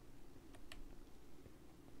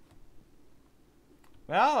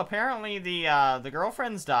 Well, apparently the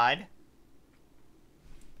girlfriend's died.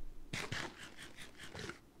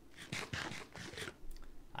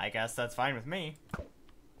 I guess that's fine with me.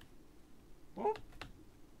 Whoop.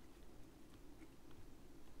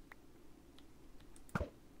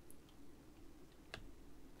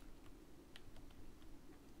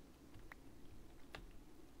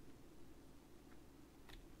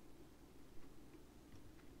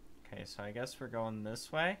 Okay, so I guess we're going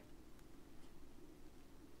this way.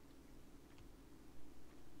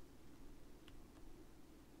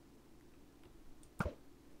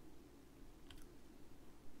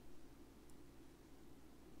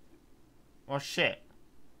 Well, shit.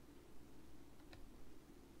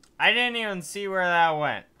 I didn't even see where that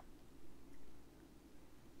went.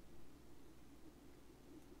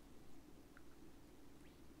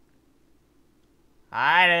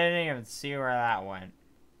 I didn't even see where that went.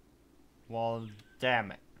 Well,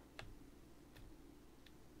 damn it.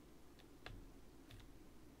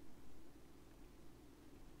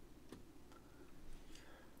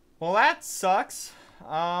 Well, that sucks.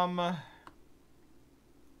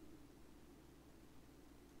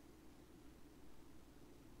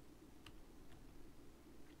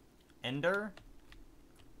 Ender?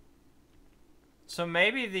 So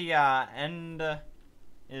maybe the, end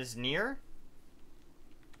is near?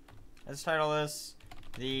 Let's title this,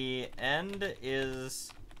 The End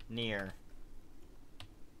is Near.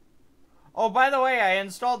 Oh, by the way, I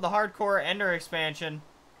installed the Hardcore Ender expansion,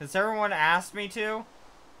 because everyone asked me to,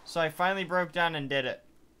 so I finally broke down and did it.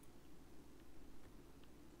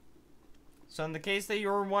 So in the case that you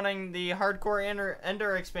were wanting the Hardcore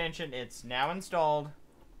Ender expansion, it's now installed.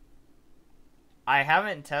 I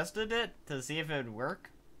haven't tested it to see if it would work.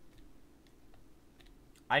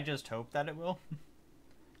 I just hope that it will,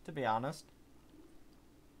 to be honest.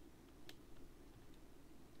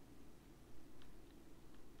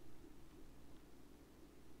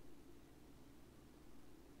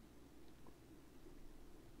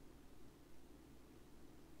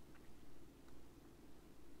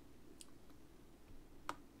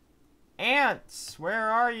 Ants, where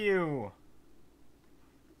are you?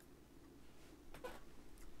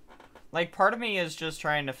 Like, part of me is just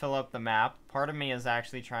trying to fill up the map. Part of me is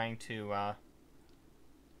actually trying to,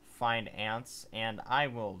 find ants. And I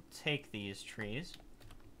will take these trees.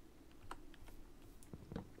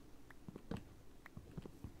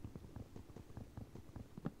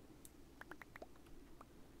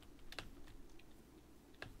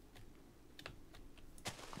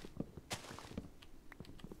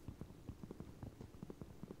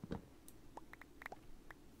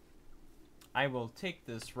 I will take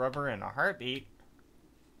this rubber in a heartbeat.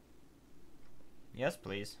 Yes,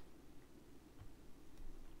 please.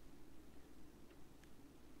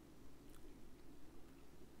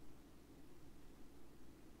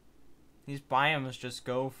 These biomes just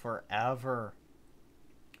go forever.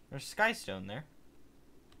 There's skystone there.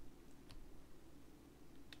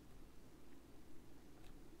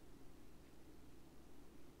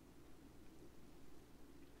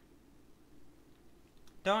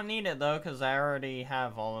 Don't need it though, because I already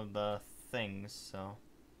have all of the things, so.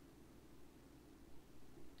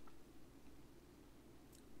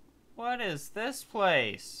 What is this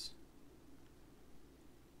place?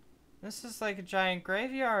 This is like a giant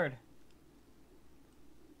graveyard.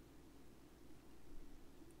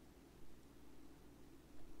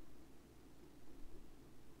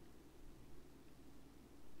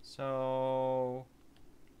 So,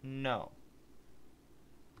 no.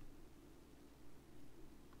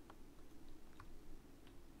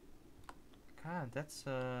 God, that's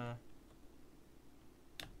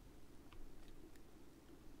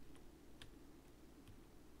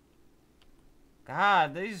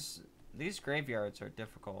God, these graveyards are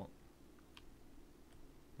difficult.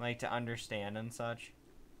 Like, to understand and such.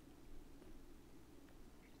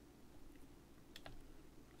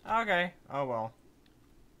 Okay, oh well.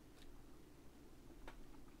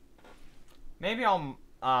 Maybe I'll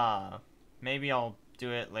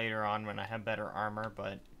do it later on when I have better armor,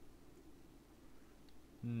 but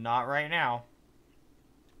not right now.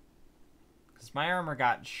 Because my armor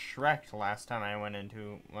got shreked last time I went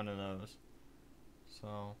into one of those.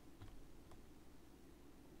 So.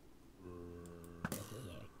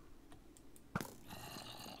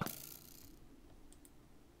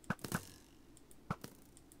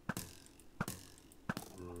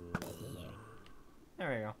 There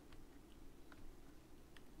we go.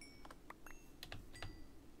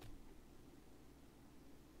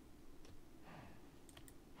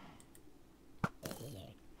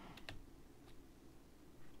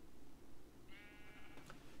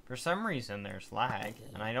 For some reason, there's lag,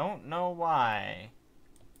 and I don't know why.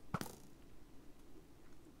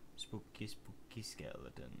 Spooky, spooky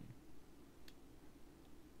skeleton.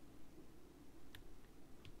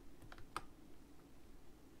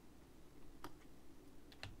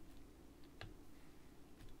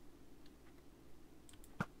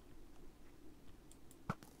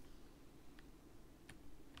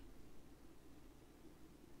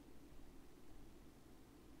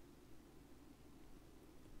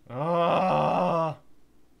 Oh.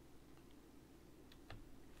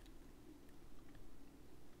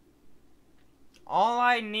 All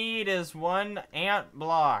I need is one ant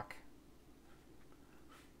block.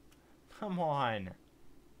 Come on.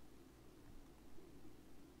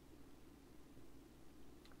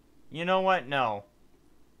 You know what? No.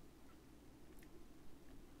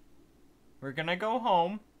 We're gonna go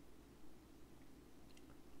home.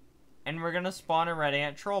 And we're gonna spawn a red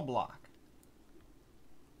ant troll block.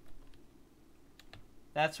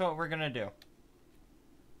 That's what we're gonna do.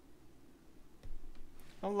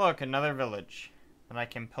 Oh look, another village that I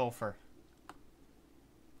can pilfer.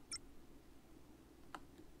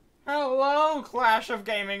 Hello, Clash of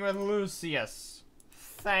Gaming with Lucius.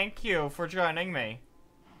 Thank you for joining me.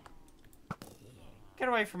 Get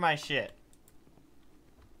away from my shit.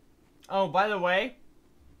 Oh, by the way,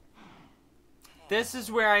 this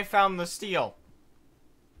is where I found the steel.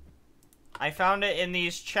 I found it in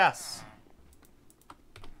these chests.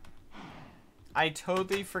 I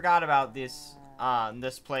totally forgot about this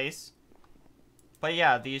place. But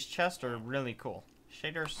yeah, these chests are really cool.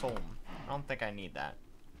 Shader Soul. I don't think I need that.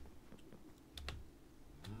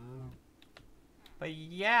 But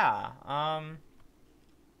yeah,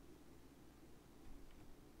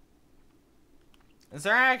 is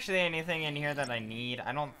there actually anything in here that I need?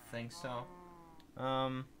 I don't think so.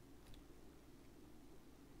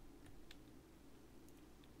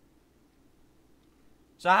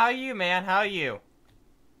 So how are you, man? How are you?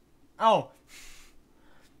 Oh.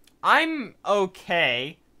 I'm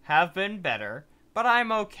okay. Have been better. But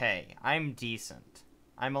I'm okay. I'm decent.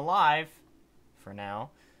 I'm alive. For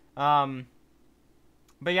now.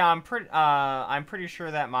 But yeah, I'm pretty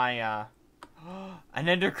sure that my, an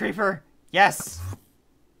ender creeper? Yes!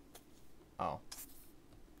 Oh.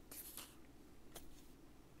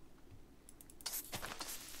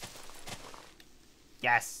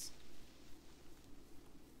 Yes!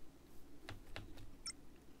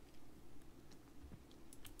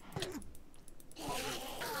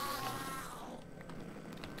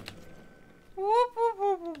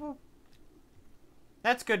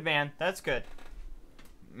 That's good, man. That's good.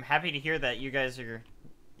 I'm happy to hear that you guys are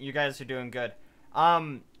doing good.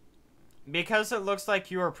 Because it looks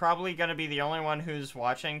like you are probably gonna be the only one who's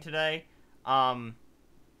watching today,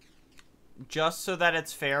 just so that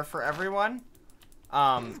it's fair for everyone,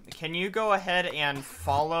 can you go ahead and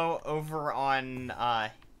follow over on,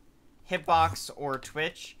 Hitbox or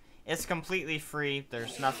Twitch? It's completely free.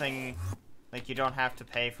 There's nothing, like, you don't have to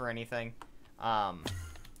pay for anything.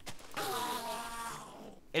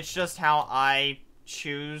 It's just how I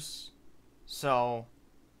choose, so,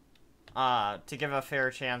 to give a fair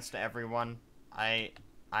chance to everyone, I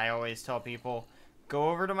always tell people, go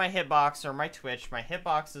over to my Hitbox or my Twitch. My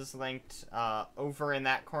Hitbox is linked, over in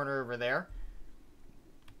that corner over there.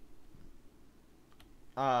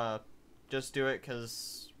 Just do it,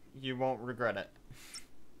 because you won't regret it.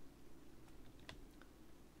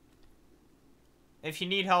 If you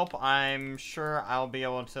need help, I'm sure I'll be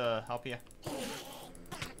able to help you.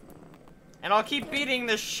 And I'll keep beating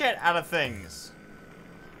the shit out of things.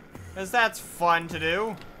 Because that's fun to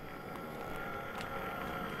do.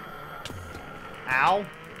 Ow.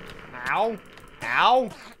 Ow. Ow.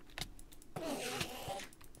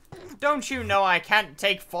 Don't you know I can't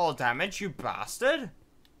take fall damage, you bastard?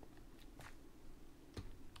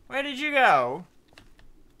 Where did you go?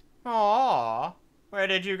 Aww. Where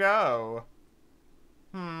did you go?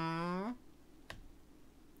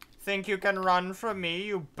 Think you can run from me,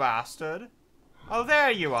 you bastard? Oh,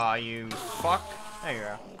 there you are, you fuck. There you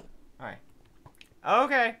go. Alright.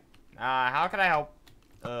 Okay. How can I help?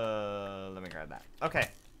 Let me grab that. Okay.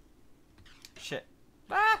 Shit.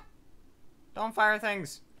 Ah! Don't fire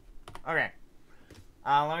things. Okay.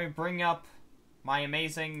 Let me bring up my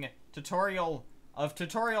amazing tutorial of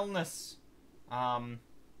tutorialness.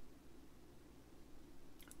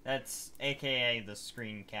 That's AKA the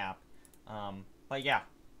screen cap. But yeah.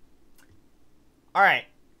 Alright.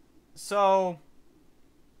 So,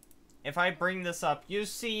 if I bring this up, you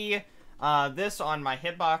see this on my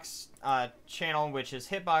Hitbox channel, which is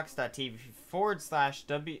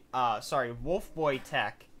hitbox.tv/Wolfboy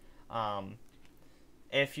Tech.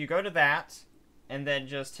 If you go to that, and then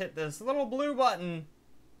just hit this little blue button,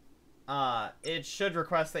 it should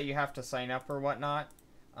request that you have to sign up or whatnot.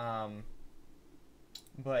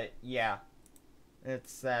 But yeah,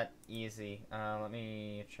 it's that easy. Let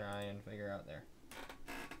me try and figure out there.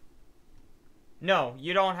 No,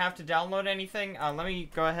 you don't have to download anything. Let me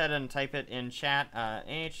go ahead and type it in chat.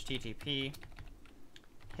 http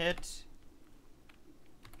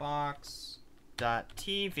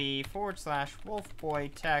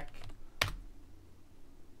hitbox.tv/Wolfboy Tech.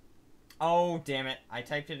 Oh, damn it. I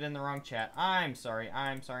typed it in the wrong chat. I'm sorry.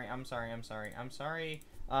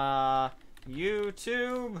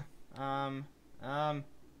 YouTube.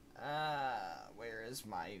 Where is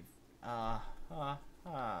my,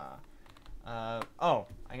 oh,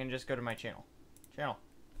 I can just go to my channel.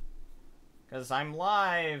 Because I'm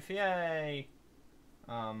live, yay!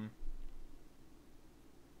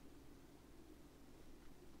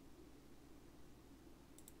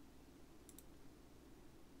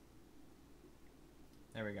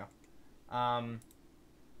 There we go.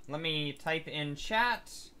 Let me type in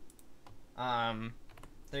chat.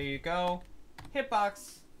 There you go.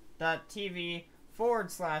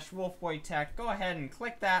 hitbox.tv/wolfboytech. Go ahead and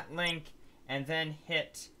click that link and then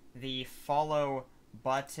hit the follow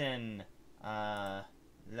button. Yeah.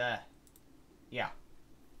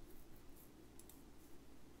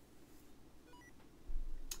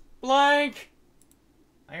 Blank!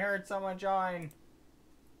 I heard someone join.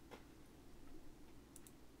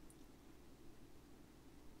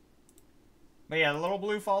 But yeah, the little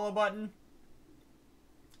blue follow button.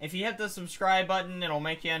 If you hit the subscribe button, it'll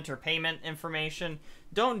make you enter payment information.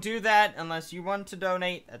 Don't do that unless you want to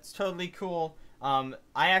donate. That's totally cool. I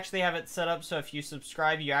actually have it set up so if you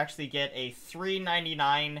subscribe, you actually get a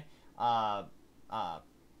 $3.99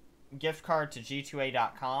 gift card to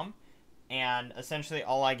g2a.com. And essentially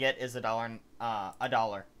all I get is a dollar.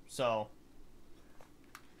 So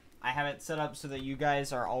I have it set up so that you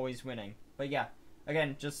guys are always winning. But yeah,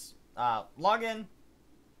 again, just log in.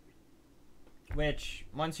 Which,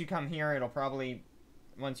 once you come here, it'll probably,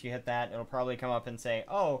 once you hit that, it'll probably come up and say,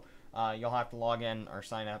 oh, you'll have to log in or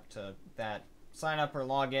sign up to that. Sign up or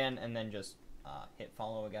log in, and then just hit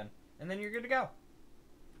follow again. And then you're good to go.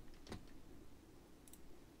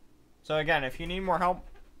 So again, if you need more help,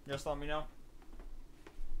 just let me know.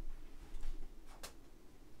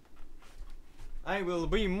 I will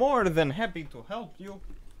be more than happy to help you.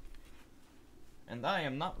 And I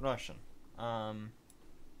am not Russian.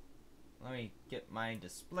 Let me get my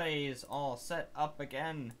displays all set up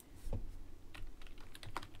again.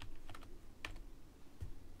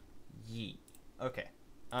 Yee. Okay.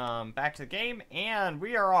 Back to the game, and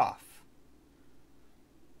we are off.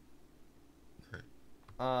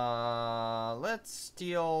 Let's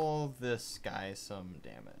deal this guy some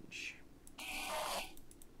damage.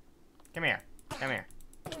 Come here. Come here.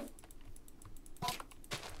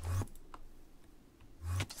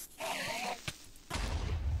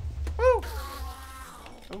 Woo!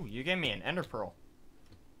 Oh, you gave me an ender pearl.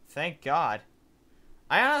 Thank God.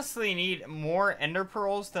 I honestly need more ender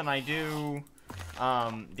pearls than I do,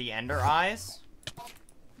 the ender eyes.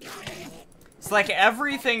 It's like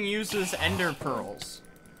everything uses ender pearls.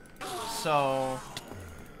 So...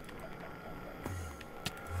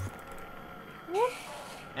 Whoop.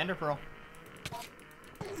 Ender pearl.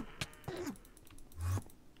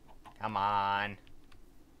 Come on.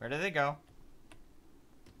 Where did they go?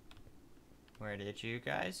 Where did you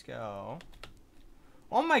guys go?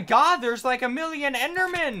 Oh my God, there's like 1,000,000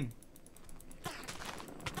 Endermen!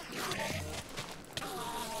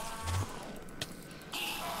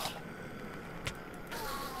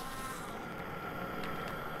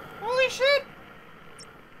 Holy shit!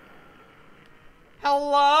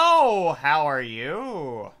 Hello! How are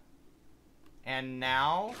you? And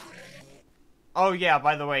now? Oh yeah,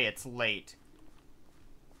 by the way, it's late.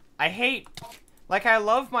 I hate... Like, I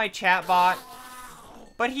love my chat bot,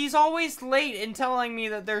 but he's always late in telling me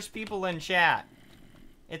that there's people in chat.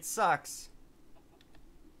 It sucks.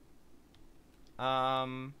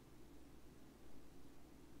 Well,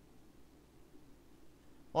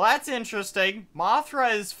 that's interesting.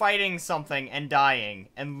 Mothra is fighting something and dying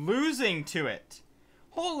and losing to it.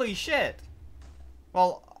 Holy shit.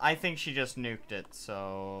 Well, I think she just nuked it,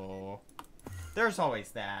 so... There's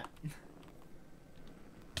always that.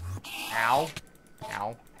 Ow.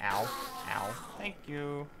 Ow. Ow. Ow. Thank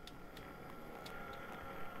you.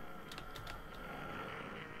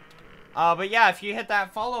 But yeah, if you hit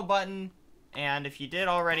that follow button, and if you did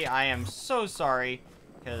already, I am so sorry,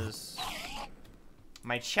 because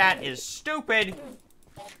my chat is stupid.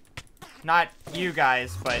 Not you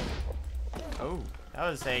guys, but... Oh, that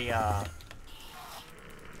was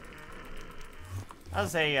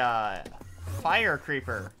a fire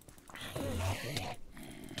creeper.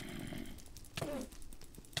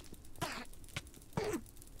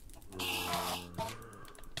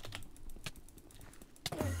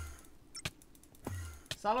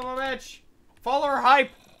 Son of a bitch! Follow her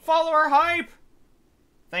hype! Follow her hype!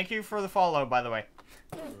 Thank you for the follow, by the way.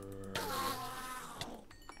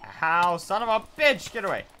 Ow, son of a bitch! Get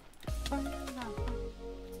away.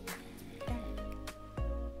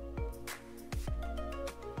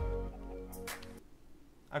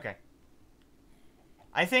 Okay.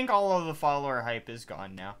 I think all of the follower hype is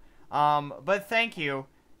gone now. But thank you.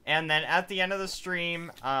 And then at the end of the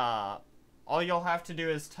stream, all you'll have to do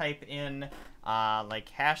is type in, like,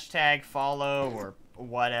 hashtag follow or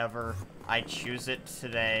whatever. I choose it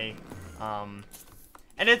today. And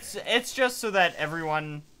it's just so that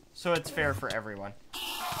everyone, so it's fair for everyone.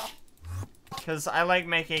 Because I like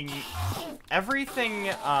making everything,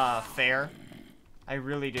 fair. I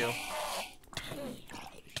really do.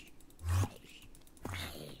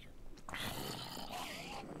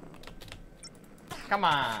 Come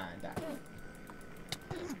on.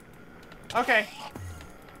 Okay.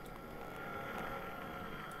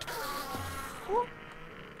 Whoop.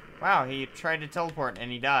 Wow, he tried to teleport and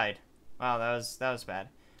he died. Wow, that was bad.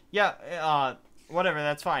 Yeah, whatever,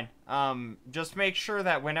 that's fine. Just make sure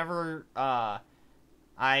that whenever,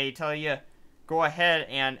 I tell you, go ahead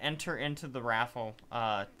and enter into the raffle,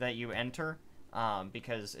 that you enter.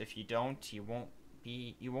 Because if you don't, you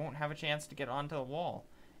won't have a chance to get onto the wall.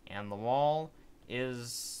 And the wall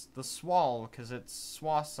is the swall, because it's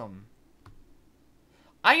swawsome.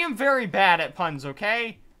 I am very bad at puns,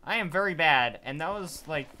 okay? I am very bad, and that was,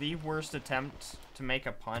 like, the worst attempt to make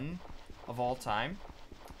a pun of all time.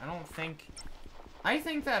 I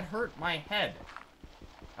think that hurt my head.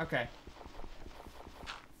 Okay.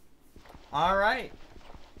 Alright.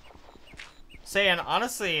 Saying,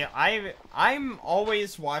 honestly, I'm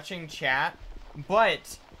always watching chat,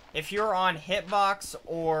 but if you're on Hitbox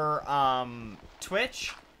or,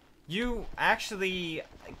 Twitch, you actually,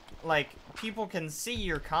 like, people can see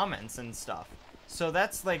your comments and stuff. So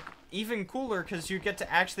that's, like, even cooler because you get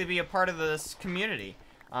to actually be a part of this community.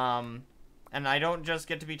 And I don't just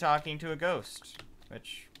get to be talking to a ghost,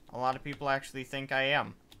 which a lot of people actually think I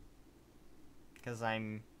am. Because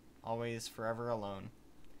I'm always forever alone.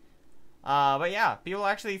 But yeah, people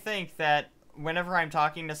actually think that whenever I'm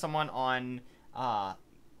talking to someone on,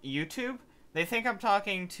 YouTube, they think I'm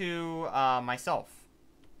talking to, myself.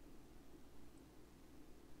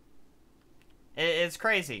 It's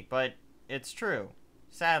crazy, but it's true.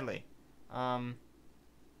 Sadly. God,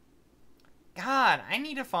 I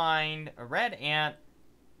need to find a red ant.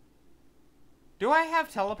 Do I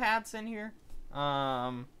have telepaths in here?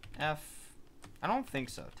 I don't think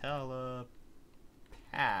so. Telepad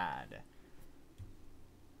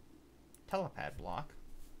block.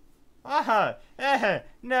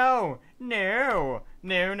 No.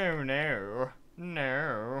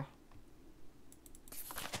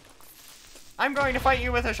 I'm going to fight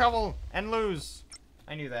you with a shovel and lose.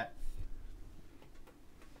 I knew that.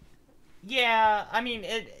 Yeah, I mean,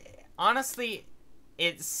 honestly,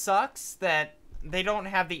 it sucks that they don't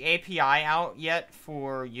have the API out yet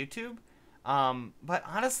for YouTube. But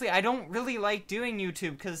honestly, I don't really like doing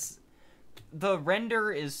YouTube because the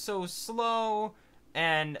render is so slow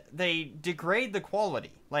and they degrade the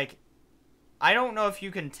quality. Like, I don't know if you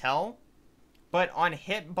can tell, but on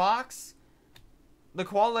Hitbox, the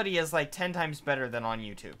quality is like 10 times better than on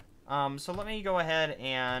YouTube. So let me go ahead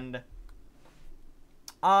and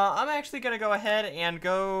I'm actually gonna go ahead and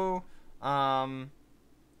go to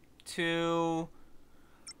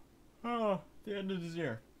the end of this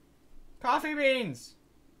year. Coffee beans.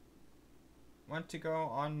 Want to go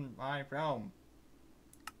on my realm.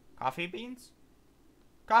 Coffee beans?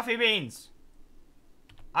 Coffee beans.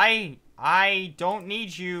 I don't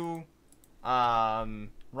need you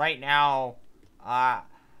right now.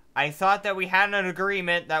 I thought that we had an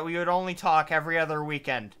agreement that we would only talk every other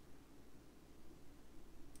weekend.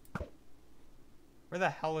 Where the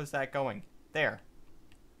hell is that going? There.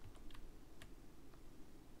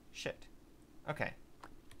 Shit. Okay.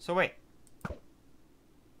 So wait.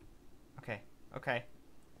 Okay.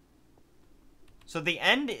 So the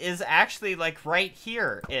end is actually like right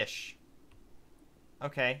here-ish.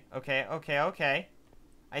 Okay.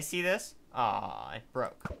 I see this. Aw, it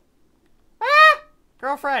broke. Ah!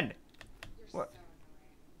 Girlfriend! What?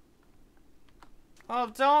 Well,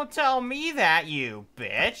 don't tell me that, you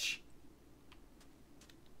bitch.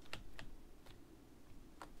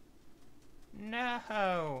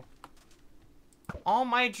 No. All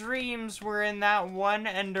my dreams were in that one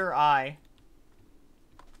ender eye.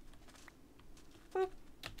 Boop.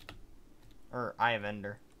 Or eye of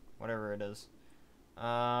ender. Whatever it is.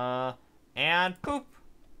 And poop.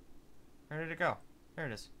 Where did it go? There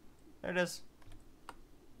it is. There it is.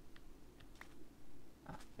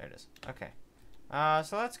 Ah, there it is. Okay.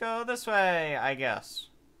 So let's go this way, I guess.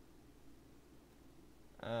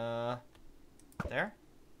 There?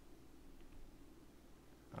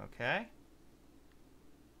 Okay.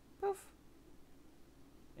 Poof.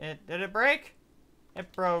 Did it break?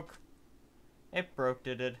 It broke. It broke,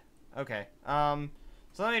 did it? Okay. So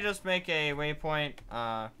let me just make a waypoint,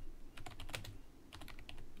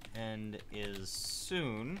 end is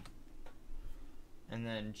soon. And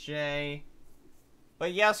then J.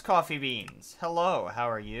 But yes, coffee beans. Hello, how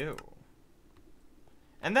are you?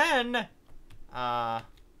 And then,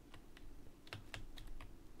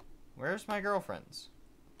 where's my girlfriends?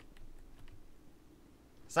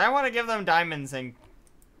 So I want to give them diamonds and,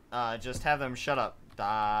 just have them shut up.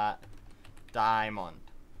 Diamond.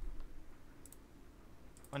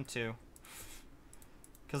 1, 2.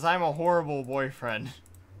 Because I'm a horrible boyfriend.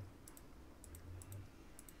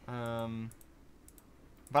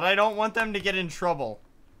 But I don't want them to get in trouble.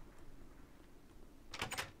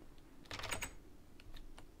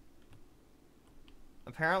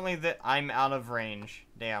 Apparently that I'm out of range.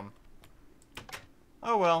 Damn.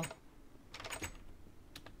 Oh well.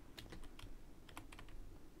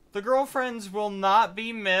 The girlfriends will not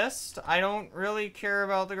be missed. I don't really care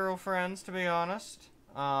about the girlfriends, to be honest.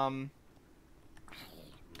 I'm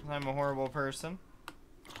a horrible person.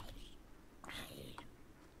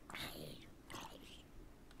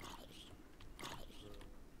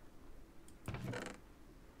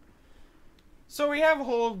 So we have a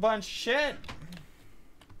whole bunch of shit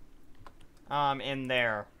in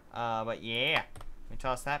there. But yeah, we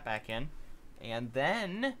toss that back in. And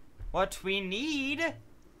then what we need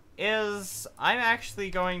is I'm actually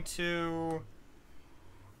going to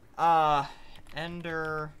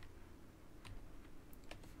ender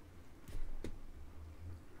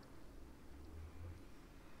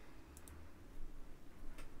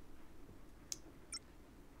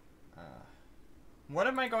what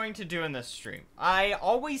am I going to do in this stream? I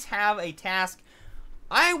always have a task.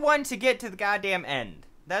 I want to get to the goddamn end.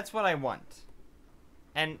 That's what I want.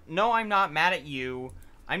 And no, I'm not mad at you.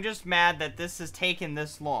 I'm just mad that this has taken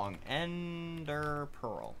this long. Ender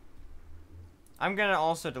Pearl. I'm gonna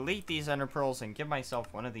also delete these Ender Pearls and give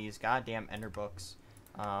myself one of these goddamn Ender Books.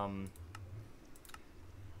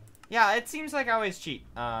 Yeah, it seems like I always cheat,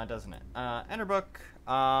 doesn't it? Ender Book,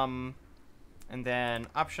 and then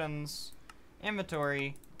Options,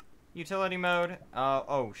 Inventory, Utility Mode.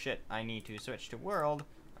 Oh shit, I need to switch to World.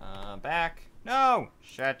 Back. No!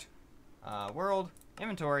 Shit. World,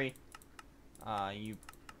 Inventory,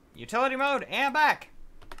 Utility Mode, and back!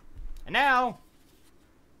 And now,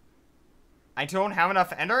 I don't have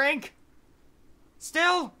enough Ender Ink?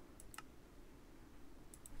 Still?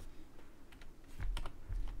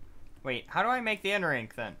 Wait, how do I make the Ender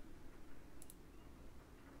Ink then?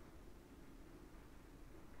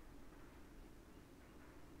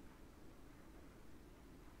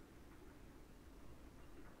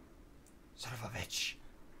 Son of a bitch.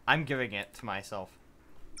 I'm giving it to myself.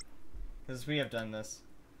 Because we have done this.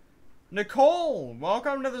 Nicole!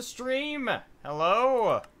 Welcome to the stream!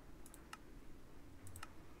 Hello!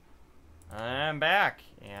 I'm back.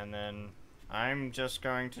 And then I'm just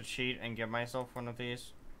going to cheat and give myself one of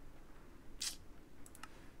these.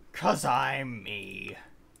 'Cause I'm me.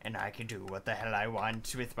 And I can do what the hell I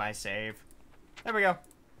want with my save. There we go.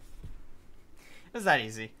 It was that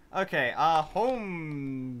easy. Okay,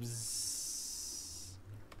 Holmes.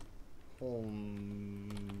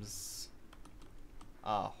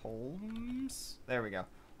 Holmes? There we go.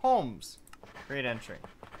 Holmes. Create entry.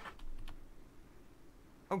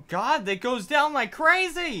 Oh god, that goes down like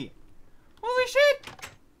crazy! Holy shit!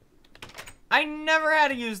 I never had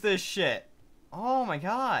to use this shit. Oh my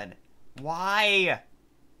god. Why?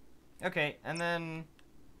 Okay, and then...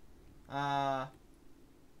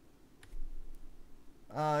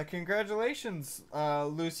 congratulations,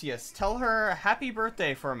 Lucius. Tell her happy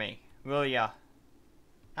birthday for me, will ya?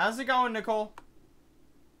 How's it going, Nicole?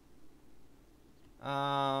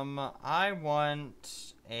 I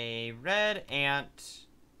want a red ant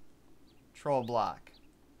troll block.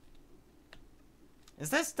 Is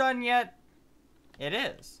this done yet? It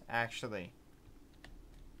is, actually.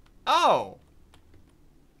 Oh!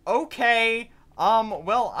 Okay.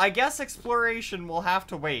 Well, I guess exploration will have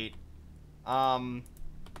to wait.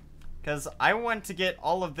 Because I want to get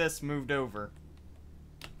all of this moved over.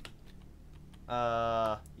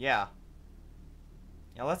 Yeah. Yeah,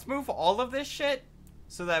 let's move all of this shit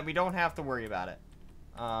so that we don't have to worry about it.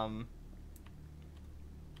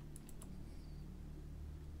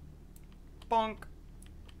 Bonk.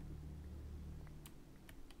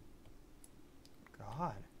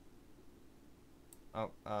 God.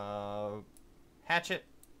 Oh, hatchet.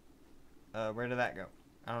 Where did that go?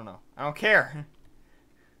 I don't know. I don't care.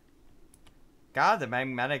 God, the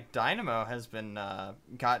magnetic dynamo has been,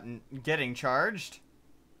 getting charged.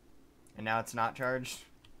 And now it's not charged.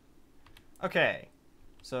 Okay.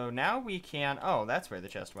 So now we can... Oh, that's where the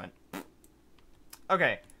chest went.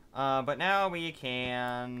 Okay. But now we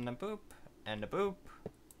can... boop. And a boop.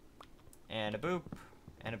 And a boop.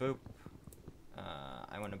 And a boop.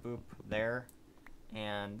 I want to boop there.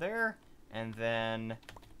 And there. And then...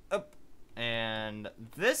 up. And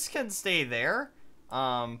this can stay there.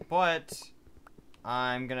 But...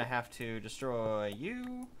 I'm gonna have to destroy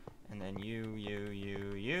you. And then you,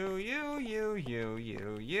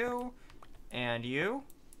 and you,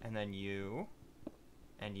 and then you,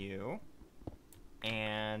 and you,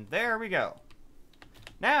 and there we go.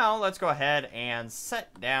 Now, let's go ahead and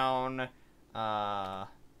set down, the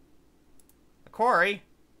quarry.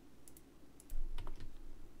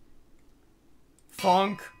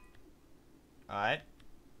 Funk. Alright.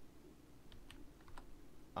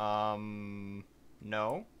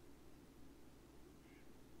 No.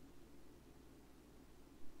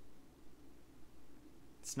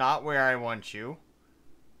 It's not where I want you.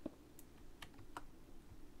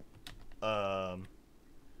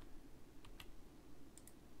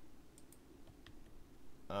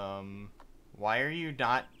 Why are you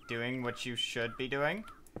not doing what you should be doing?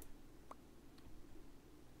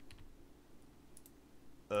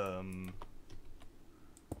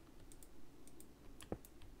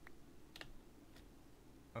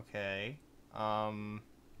 Okay. Why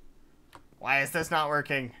is this not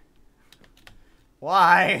working?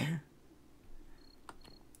 Why?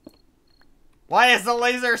 Why is the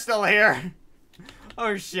laser still here?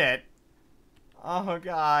 Oh shit. Oh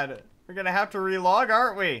god. We're gonna have to relog,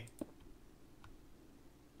 aren't we?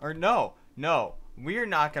 Or no. No. We're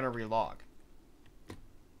not gonna relog.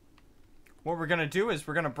 What we're gonna do is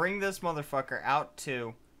we're gonna bring this motherfucker out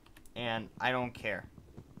too. And I don't care.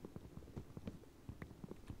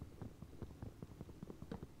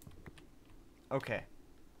 Okay.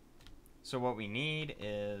 So what we need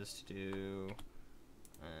is to do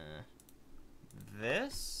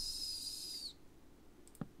this,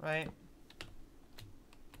 right?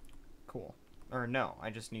 Cool. Or no, I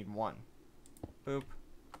just need one. Boop.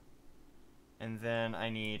 And then I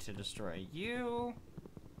need to destroy you.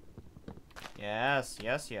 Yes,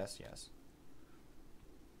 yes, yes, yes.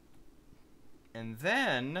 And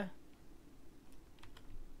then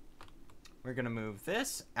we're gonna move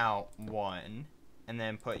this out one, and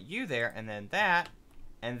then put you there, and then that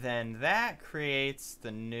creates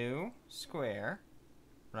the new square,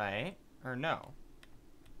 right? Or no?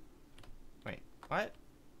 Wait, what?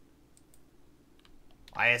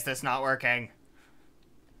 Why is this not working?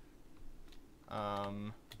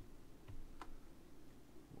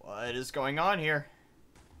 What is going on here?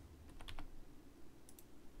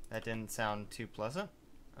 That didn't sound too pleasant.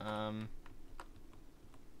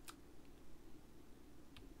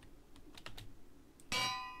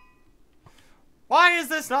 Why is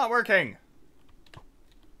this not working?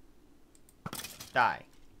 Die.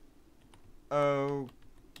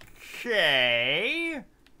 Okay.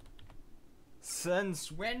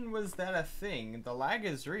 Since when was that a thing? The lag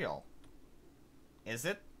is real. Is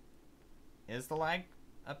it? Is the lag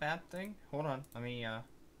a bad thing? Hold on. Let me,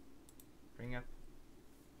 bring up.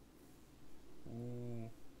 Ooh.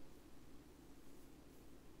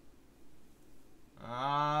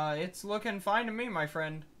 It's looking fine to me, my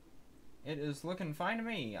friend. It is looking fine to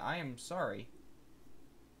me. I am sorry.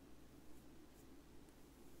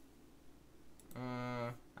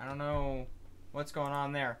 I don't know what's going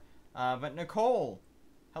on there. But Nicole,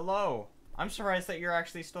 hello. I'm surprised that you're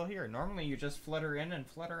actually still here. Normally you just flutter in and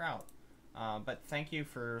flutter out. But thank you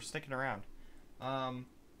for sticking around.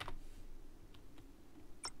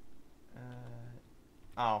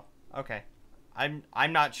 Oh, okay.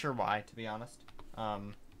 I'm not sure why, to be honest.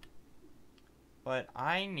 But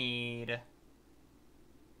I need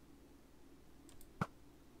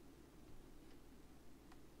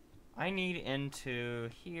into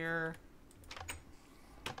here.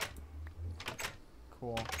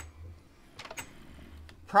 Cool.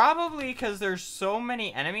 Probably because there's so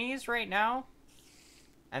many enemies right now,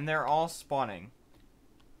 and they're all spawning.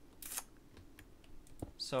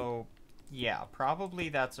 So, yeah, probably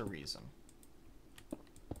that's a reason.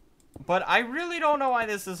 But I really don't know why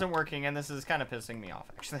this isn't working, and this is kind of pissing me off,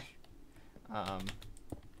 actually.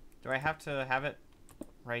 Do I have to have it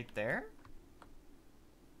right there?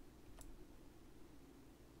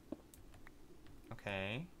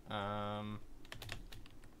 Okay,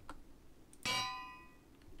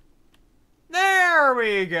 there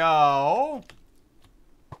we go!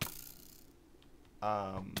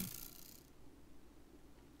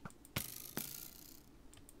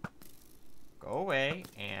 Go away,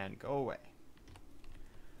 and go away.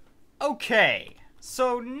 Okay,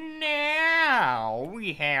 so now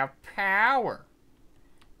we have power.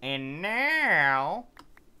 And now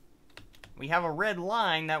we have a red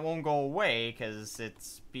line that won't go away because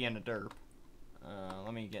it's being a derp.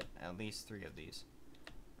 Let me get at least 3 of these.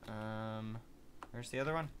 Where's the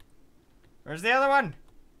other one? Where's the other one?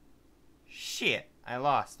 Shit, I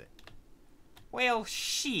lost it. Well,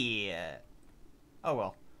 shit. Oh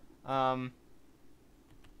well.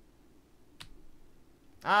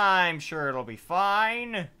 I'm sure it'll be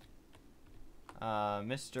fine.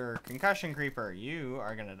 Mr. Concussion Creeper, you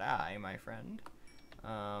are gonna die, my friend.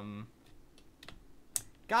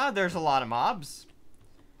 God, there's a lot of mobs.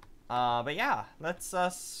 But yeah, let's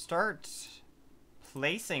start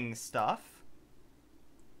placing stuff.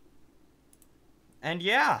 And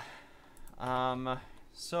yeah,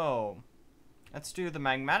 So let's do the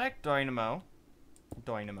magmatic dynamo,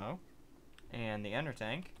 and the ender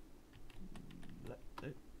tank.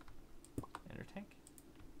 Ender tank.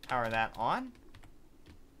 Power that on.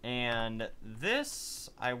 And this,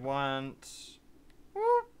 I want...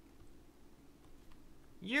 Whoop.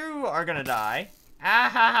 You are gonna die.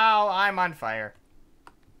 Ow, I'm on fire.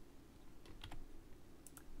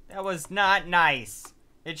 That was not nice.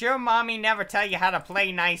 Did your mommy never tell you how to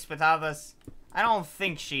play nice with others? I don't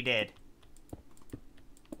think she did.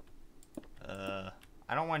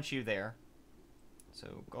 I don't want you there.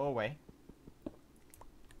 So, go away.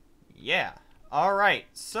 Yeah. Alright,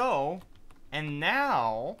 so... And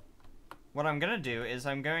now... What I'm gonna do is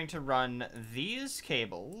I'm going to run these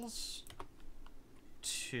cables...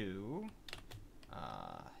 to...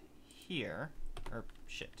 here. Or,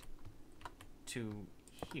 shit. To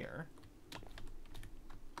here.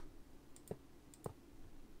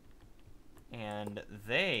 And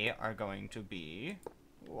they are going to be...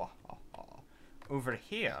 over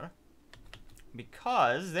here,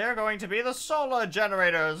 because they're going to be the solar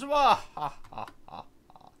generators.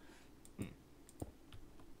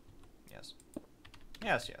 Yes.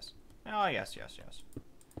 Yes. Oh, yes.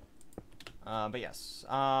 But yes,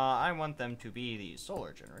 I want them to be the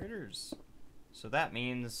solar generators. So that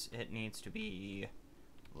means it needs to be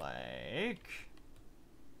like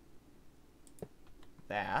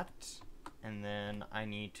that. And then I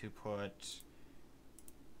need to put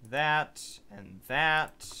that and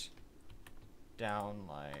that down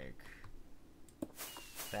like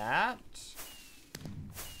that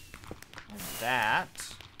and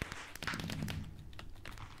that.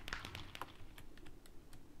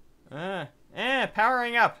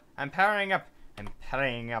 Powering up. I'm powering up.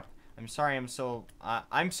 I'm sorry. I'm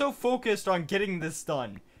so focused on getting this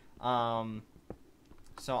done.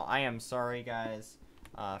 So I am sorry, guys,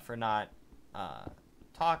 for not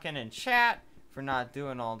talking in chat. For not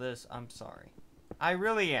doing all this. I'm sorry. I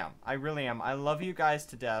really am. I love you guys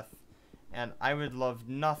to death, and I would love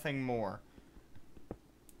nothing more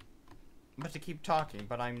but to keep talking,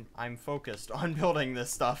 but I'm focused on building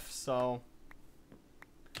this stuff, so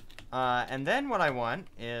and then what I want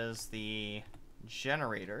is the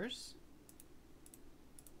generators.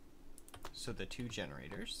 So the 2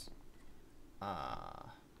 generators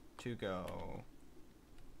to go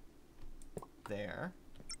there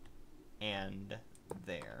and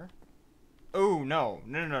there. Oh, no.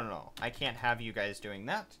 I can't have you guys doing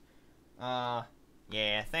that.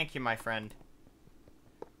 Yeah, thank you, my friend.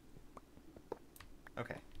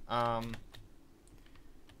 Okay.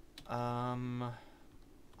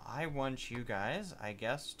 I want you guys, I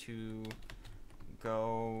guess, to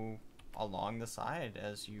go along the side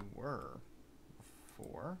as you were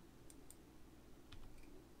before.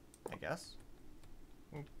 I guess.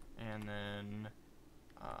 Whoop. And then,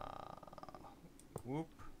 whoop.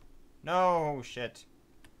 No, shit.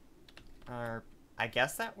 I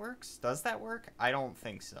guess that works? Does that work? I don't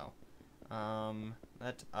think so.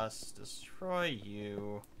 Let us destroy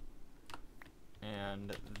you.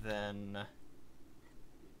 And then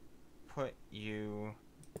put you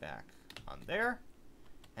back on there.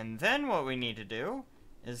 And then what we need to do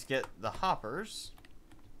is get the hoppers.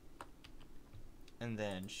 And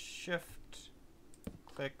then shift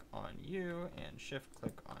click on you and shift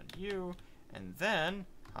click on you. And then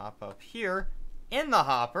hop up here in the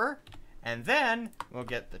hopper. And then we'll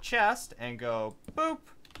get the chest and go boop.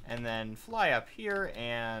 And then fly up here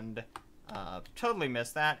and totally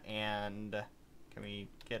missed that. And can we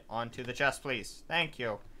get onto the chest, please? Thank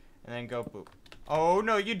you. And then go boop. Oh,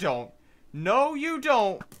 no, you don't. No, you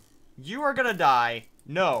don't. You are gonna die.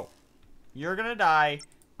 No. You're gonna die.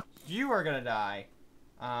 You are gonna die.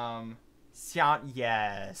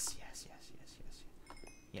 Yes.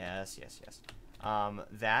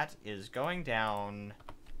 That is going down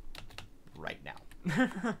right now.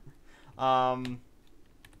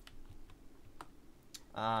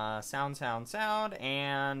 Sound,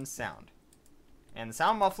 and sound. And the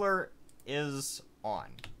sound muffler is on.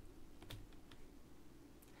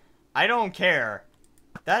 I don't care.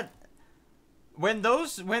 That when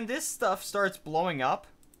this stuff starts blowing up,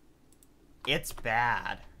 it's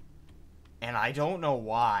bad. And I don't know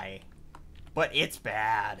why, but it's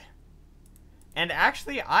bad. And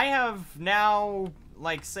actually, I have now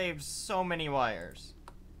like saved so many wires,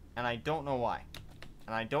 and I don't know why,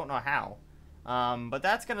 and I don't know how. But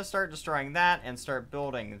that's gonna start destroying that and start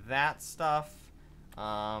building that stuff.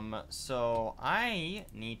 So I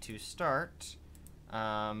need to start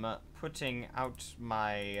putting out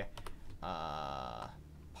my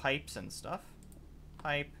pipes and stuff.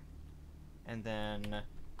 Pipe, and then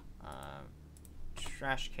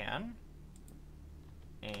trash can,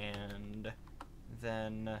 and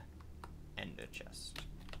then end a chest.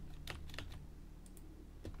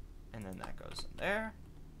 And then that goes in there.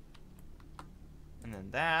 And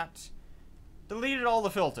then that. Deleted all the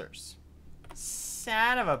filters.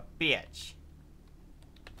 Son of a bitch.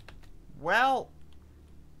 Well.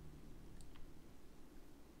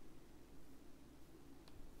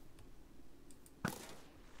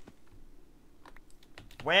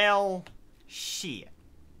 Well, shit.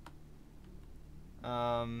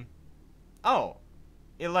 Oh.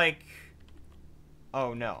 It like.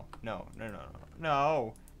 Oh, no. No.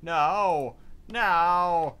 No.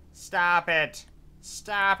 Stop it.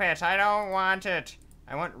 Stop it. I don't want it.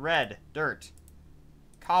 I want red. Dirt.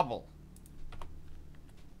 Cobble.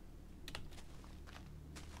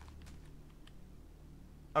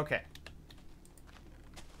 Okay.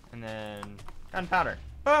 And then gunpowder.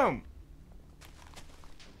 Boom!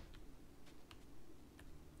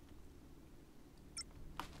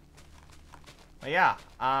 But yeah,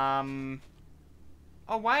 oh,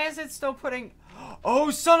 why is it still putting... Oh,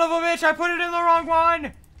 son of a bitch, I put it in the wrong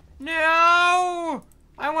one! No!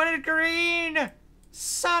 I wanted green!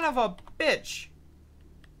 Son of a bitch!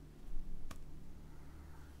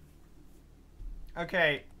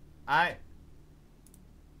 Okay,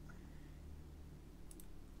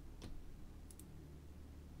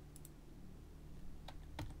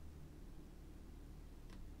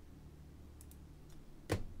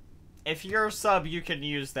 If you're a sub, you can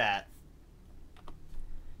use that.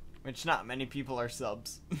 Which not many people are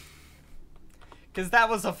subs. Because that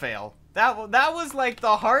was a fail. That was like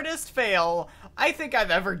the hardest fail I think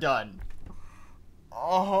I've ever done.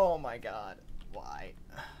 Oh my god. Why?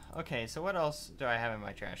 Okay, so what else do I have in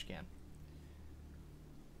my trash can?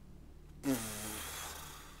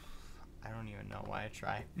 I don't even know why I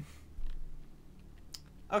try.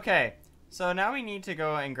 Okay, so now we need to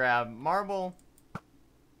go and grab marble,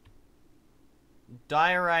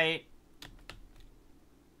 diorite,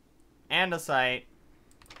 andesite,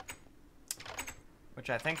 which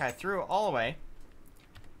I think I threw all away.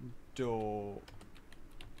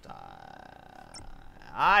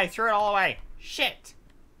 I threw it all away. Shit.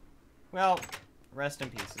 Well, rest in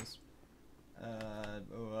pieces.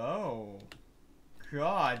 Oh.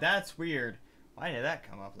 God, that's weird. Why did that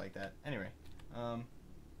come up like that? Anyway, yeah.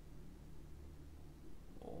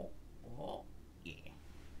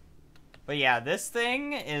 But yeah, this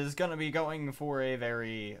thing is gonna be going for a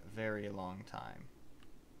very, very long time.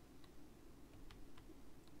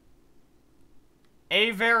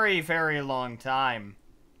 A very, very long time.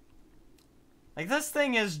 Like, this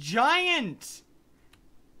thing is giant!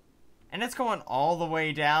 And it's going all the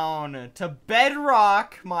way down to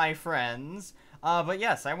bedrock, my friends. But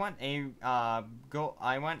yes, I want a,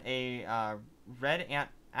 red ant.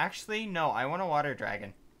 Actually, no, I want a water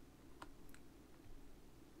dragon.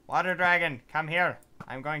 Water dragon, come here.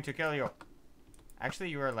 I'm going to kill you. Actually,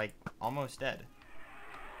 you are, like, almost dead.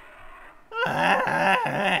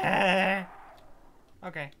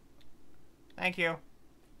 Okay. Thank you.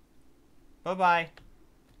 Bye-bye.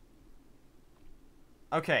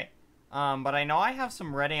 Okay. But I know I have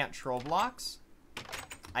some red ant troll blocks.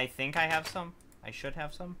 I think I have some. I should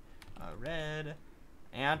have some. Red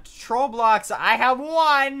ant troll blocks. I have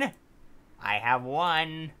one. I have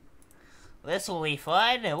one. This will be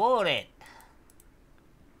fun, won't it?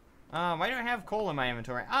 Why do I have coal in my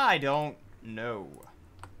inventory? I don't know.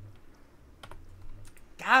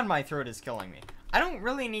 God, my throat is killing me. I don't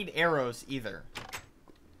really need arrows either.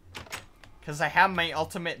 Because I have my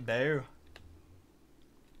ultimate bow.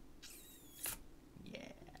 Yeah.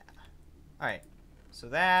 Alright. So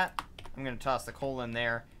that, I'm going to toss the coal in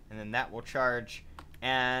there. And then that will charge.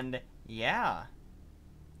 And yeah.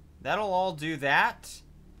 That'll all do that.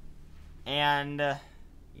 And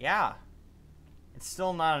yeah. It's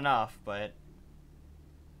still not enough, but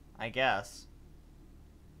I guess.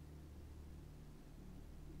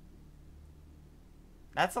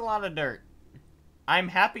 That's a lot of dirt. I'm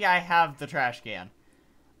happy I have the trash can.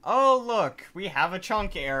 Oh, look, we have a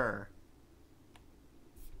chunk error.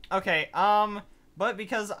 Okay, but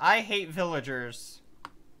because I hate villagers.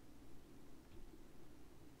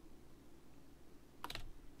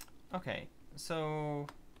 Okay, so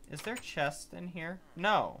is there chests in here?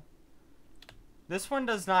 No. This one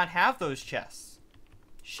does not have those chests.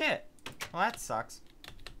 Shit. Well, that sucks.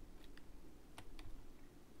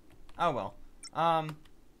 Oh, well.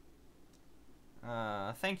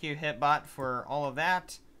 Thank you, Hitbot, for all of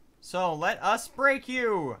that. So, let us break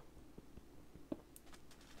you!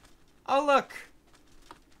 Oh, look!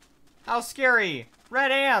 How scary!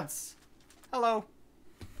 Red ants! Hello.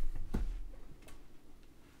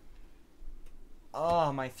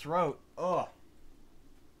 Oh, my throat. Ugh.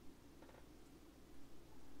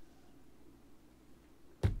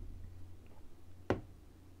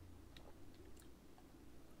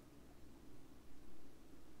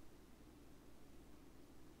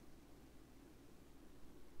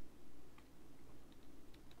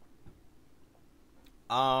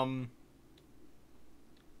 Um...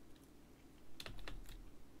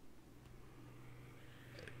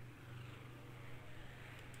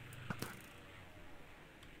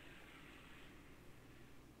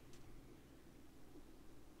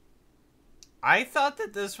 I thought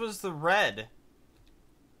that this was the red.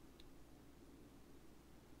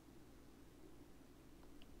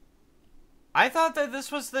 I thought that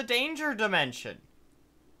this was the danger dimension.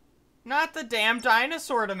 Not the damn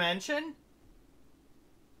dinosaur dimension.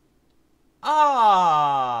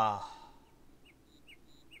 Ah.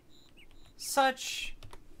 Such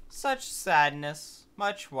sadness.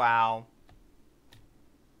 Much wow.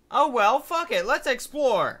 Oh well, fuck it. Let's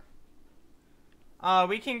explore.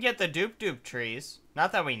 We can get the Dupe trees.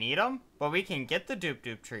 Not that we need them, but we can get the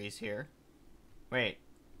Dupe trees here. Wait.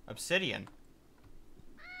 Obsidian.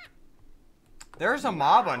 There's a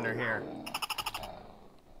mob under here.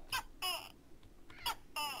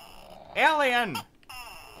 Alien!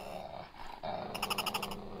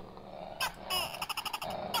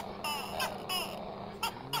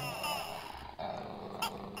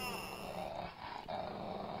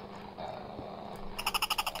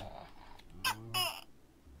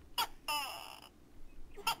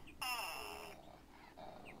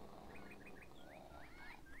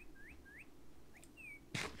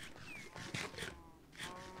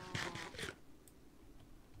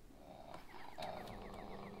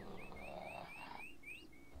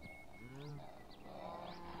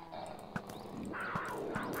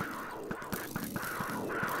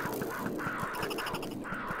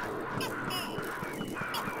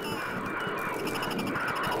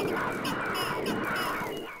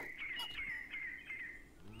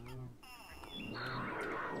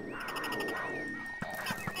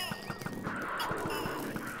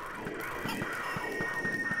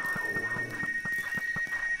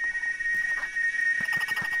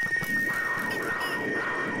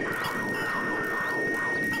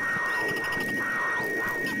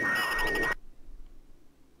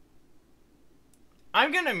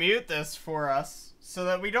 I'm gonna mute this for us so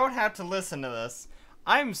that we don't have to listen to this.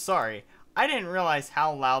 I'm sorry. I didn't realize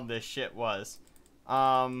how loud this shit was.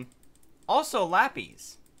 Also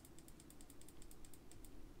lappies.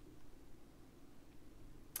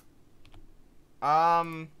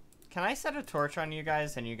 Can I set a torch on you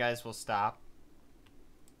guys and you guys will stop?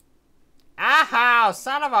 Ow,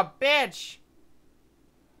 son of a bitch!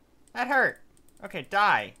 That hurt. Okay,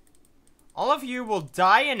 die. All of you will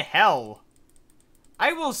die in hell.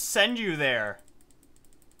 I will send you there.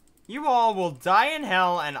 You all will die in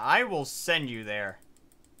hell, and I will send you there.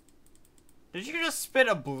 Did you just spit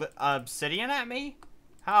obsidian at me?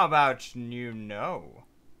 How about you know?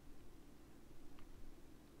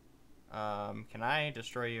 Can I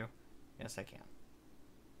destroy you? Yes, I can.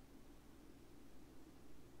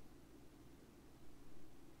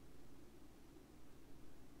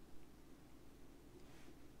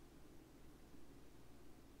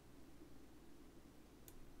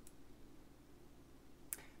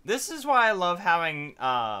 This is why I love having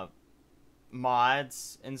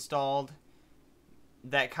mods installed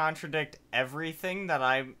that contradict everything that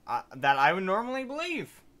I would normally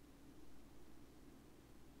believe.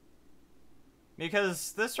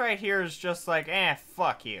 Because this right here is just like,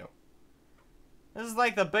 fuck you. This is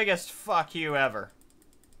like the biggest fuck you ever.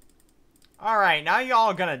 Alright, now you all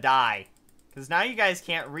are gonna die. Because now you guys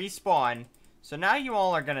can't respawn. So now you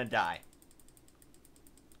all are gonna die.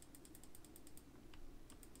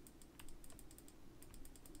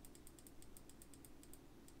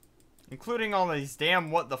 Including all these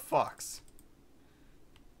damn what the fucks.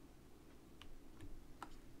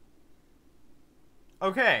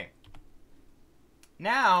 Okay.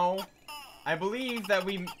 Now, I believe that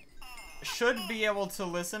we should be able to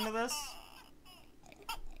listen to this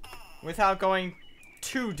without going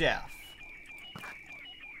too deaf.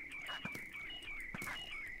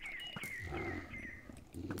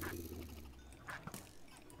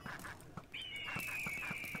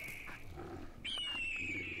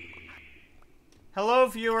 Hello,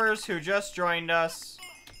 viewers who just joined us.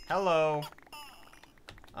 Hello.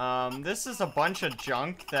 This is a bunch of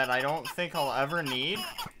junk that I don't think I'll ever need.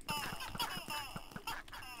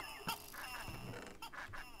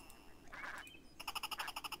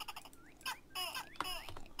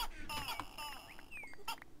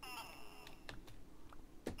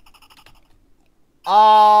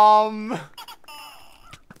 Um...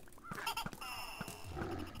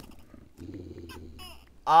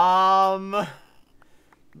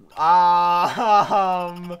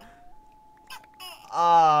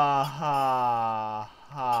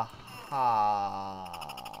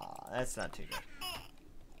 That's not too good.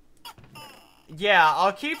 Yeah,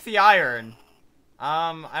 I'll keep the iron.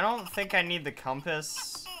 I don't think I need the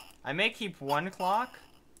compass. I may keep one clock.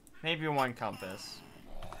 Maybe one compass.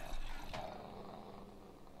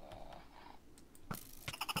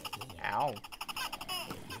 Ow.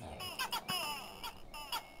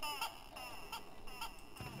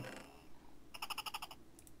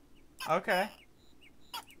 Okay.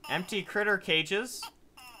 Empty critter cages.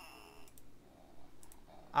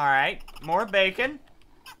 Alright, more bacon.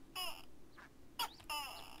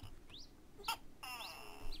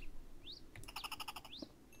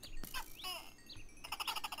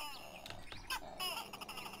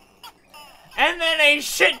 And then a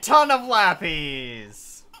shit ton of lappies.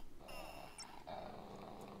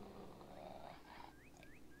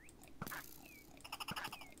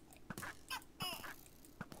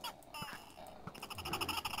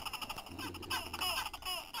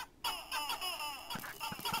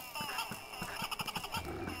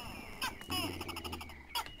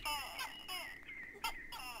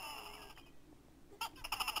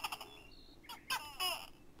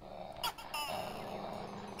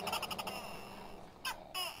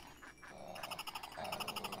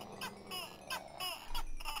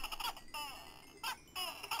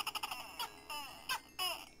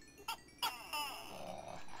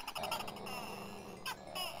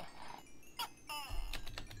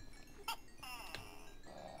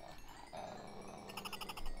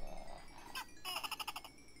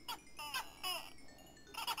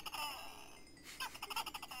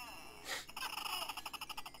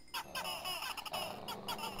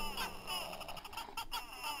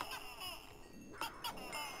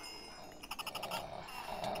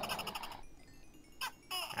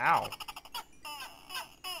 Ow.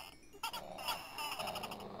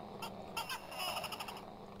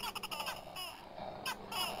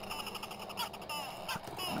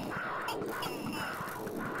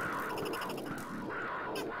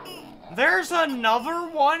 There's another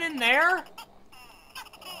one in there?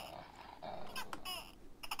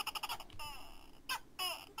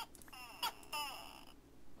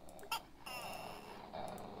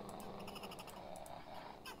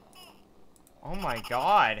 Oh my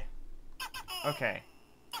god. Okay.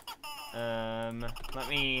 Let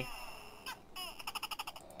me...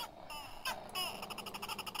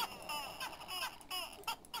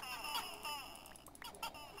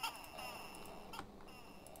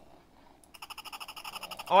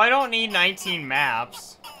 Oh, I don't need 19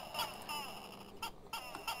 maps.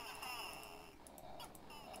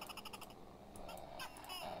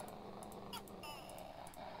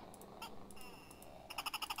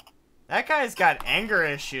 That guy's got anger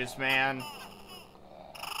issues, man.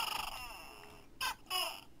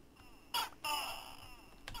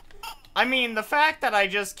 I mean, the fact that I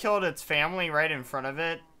just killed its family right in front of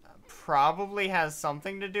it probably has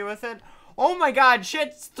something to do with it. Oh my god,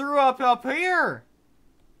 shit threw up here!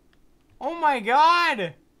 Oh my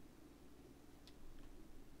god!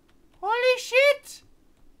 Holy shit!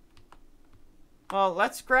 Well,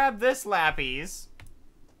 let's grab this lappies.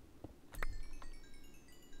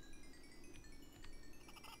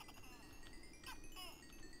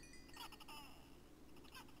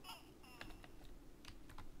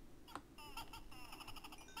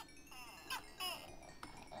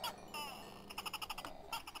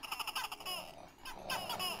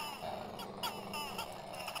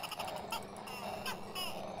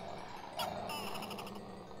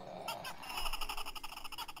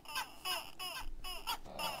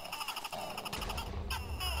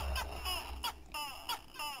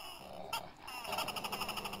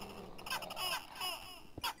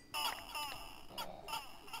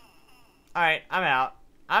 Alright, I'm out.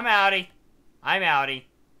 I'm outie. I'm outie.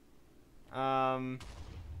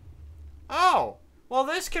 Oh! Well,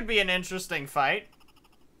 this could be an interesting fight.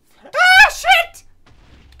 Ah, shit!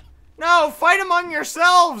 No, fight among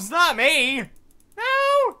yourselves, not me!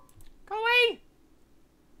 No! Go away!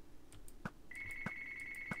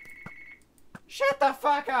 Shut the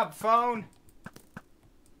fuck up, phone!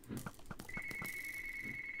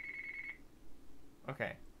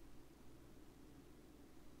 Okay.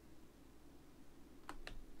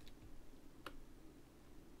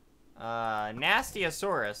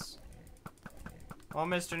 Nastyosaurus. Well,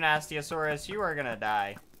 Mr. Nastyosaurus, you are gonna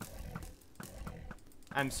die.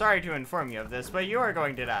 I'm sorry to inform you of this, but you are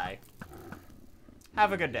going to die.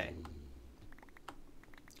 Have a good day.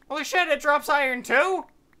 Holy shit, it drops iron too?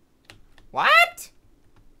 What?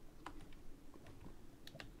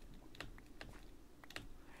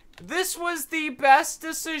 This was the best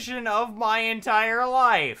decision of my entire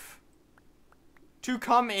life. To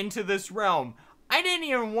come into this realm. I didn't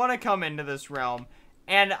even want to come into this realm.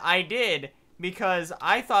 And I did because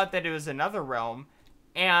I thought that it was another realm.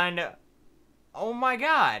 And Oh my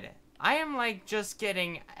god. I am, like, just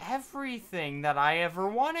getting everything that I ever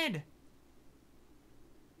wanted.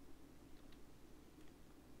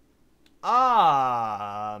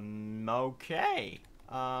 Okay.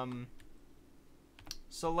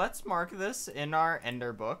 So let's mark this in our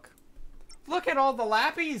Ender book. Look at all the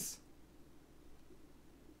lappies!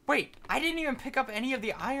 Wait, I didn't even pick up any of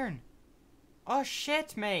the iron. Oh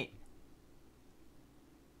shit, mate.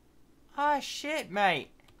 Ah, shit, mate.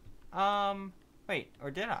 Wait,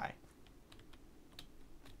 or did I?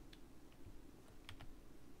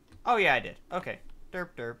 Oh, yeah, I did. Okay. Derp,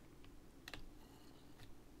 derp.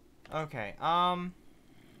 Okay, I'm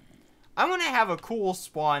gonna have a cool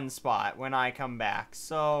spawn spot when I come back.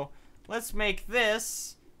 So, let's make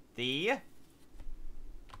this the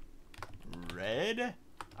red,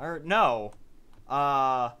 or no,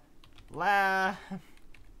 lappies.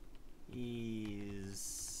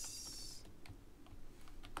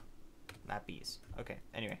 Okay,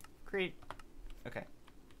 anyway, create, okay.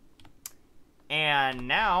 And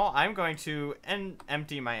now I'm going to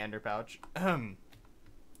empty my ender pouch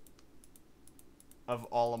of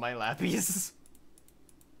all of my lappies.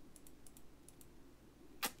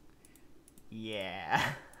 Yeah.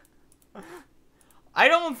 I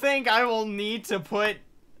don't think I will need to put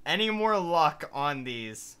any more luck on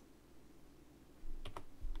these.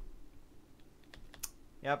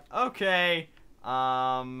 Yep, okay.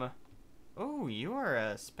 Oh, you are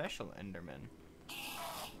a special Enderman.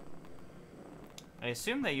 I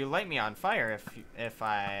assume that you light me on fire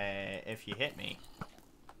if you hit me.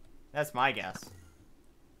 That's my guess.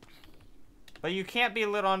 But you can't be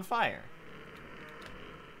lit on fire.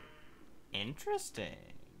 Interesting.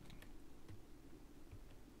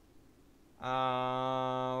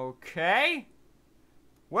 Okay.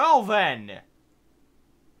 Well then.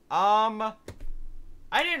 I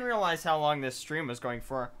didn't realize how long this stream was going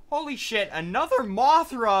for. Holy shit, another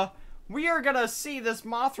Mothra! We are gonna see this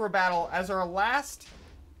Mothra battle as our last.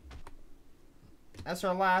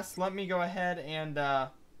 Let me go ahead and,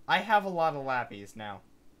 I have a lot of lappies now.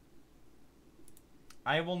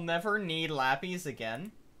 I will never need lappies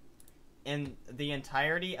again in the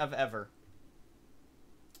entirety of ever.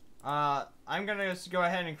 I'm gonna just go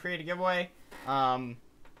ahead and create a giveaway,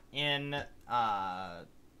 in,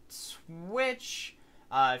 Twitch.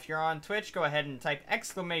 If you're on Twitch, go ahead and type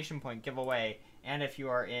 !giveaway. And if you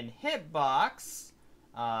are in Hitbox,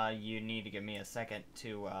 you need to give me a second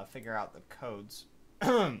to, figure out the codes.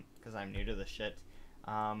 Because I'm new to this shit.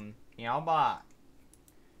 Meowbot.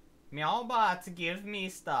 Meowbot, give me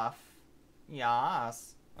stuff.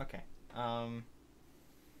 Yes. Okay.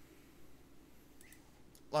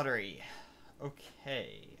 Lottery.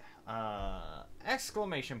 Okay.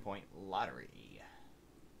 !lottery.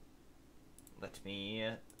 Let me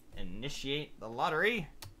initiate the lottery.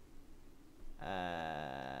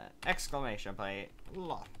 Exclamation point,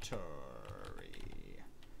 lottery.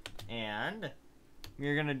 And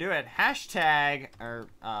we're gonna do it hashtag, or,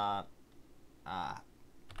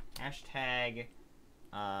 hashtag,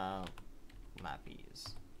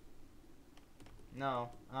 lappies.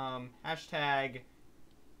 No, hashtag,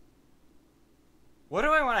 what do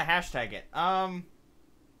I want to hashtag it?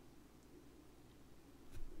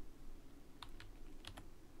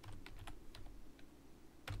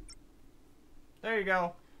 There you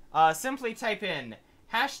go. Simply type in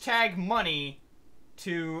hashtag money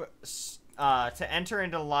to enter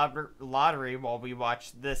into lottery while we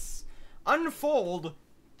watch this unfold.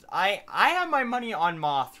 I have my money on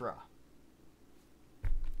Mothra.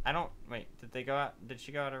 I don't, wait, did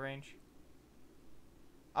she go out of range?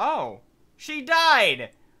 Oh, she died!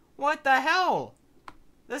 What the hell?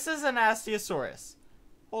 This is an Astiosaurus.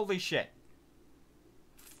 Holy shit.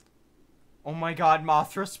 Oh my god,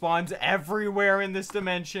 Mothra spawns everywhere in this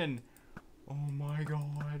dimension. Oh my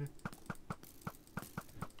god.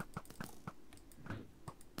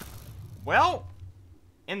 Well,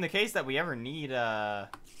 in the case that we ever need,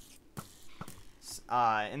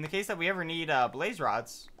 blaze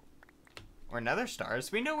rods or nether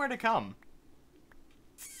stars, we know where to come.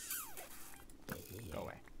 Go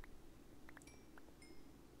away.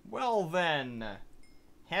 Well then,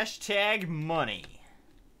 hashtag money.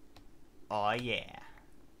 Oh yeah.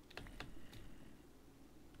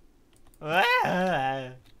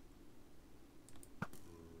 Ah.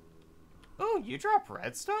 Ooh, you drop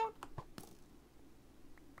redstone?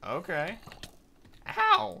 Okay.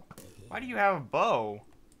 Ow! Why do you have a bow?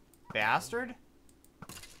 Bastard?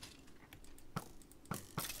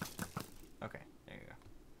 Okay, there you go.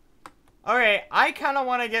 Okay, I kind of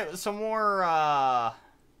want to get some more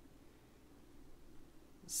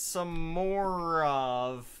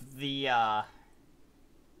of the,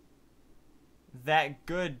 that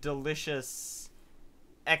good, delicious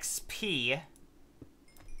XP.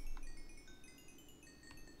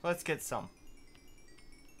 Let's get some.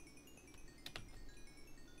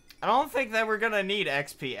 I don't think that we're gonna need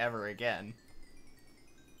XP ever again.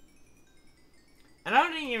 And I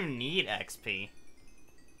don't even need XP.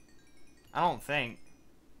 I don't think.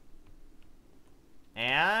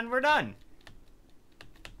 And we're done.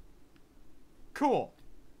 Cool.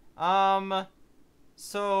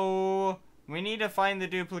 So we need to find the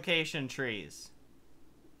duplication trees.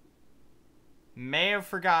 May have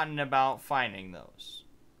forgotten about finding those.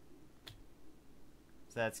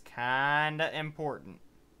 So that's kinda important.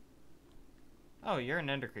 Oh, you're an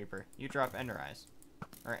ender creeper. You drop ender eyes.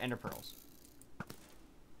 Or ender pearls.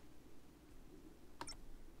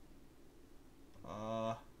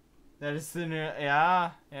 That is the new,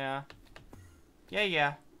 yeah.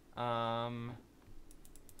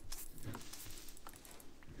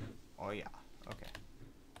 Oh yeah, okay.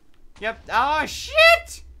 Yep, oh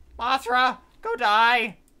shit! Mothra, go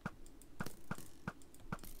die!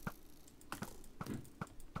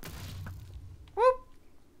 Whoop!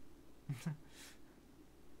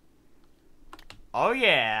 Oh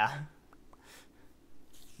yeah!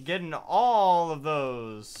 Getting all of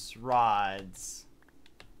those rods.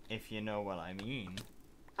 If you know what I mean.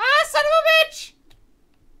 Ah, son of a bitch!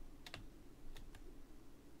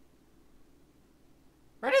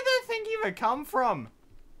 Where did that thing even come from?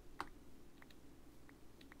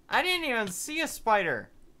 I didn't even see a spider.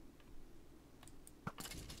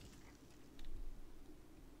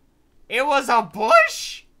 It was a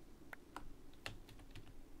bush?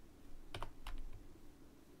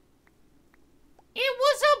 It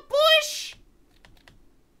was a bush!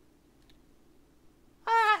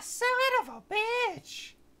 Ah, son of a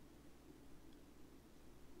bitch!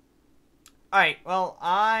 Alright, well,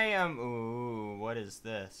 I am... Ooh, what is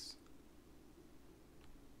this?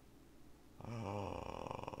 Oh.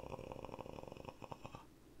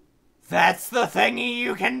 That's the thingy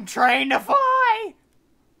you can train to fly!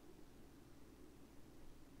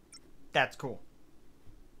 That's cool.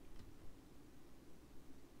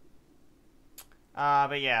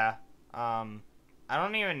 But yeah, I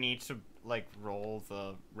don't even need to, like, roll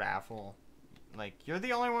the raffle. Like, you're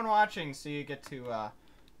the only one watching, so you get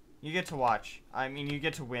to watch. I mean, you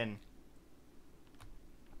get to win.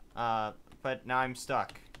 But now I'm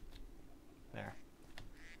stuck. There.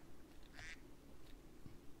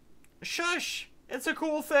 Shush! It's a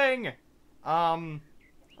cool thing!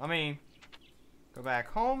 Let me go back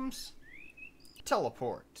homes.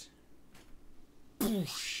 Teleport.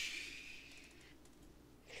 Boosh.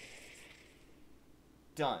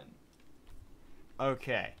 Done.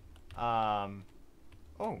 Okay.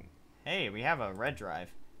 Oh, hey, we have a red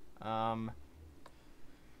drive.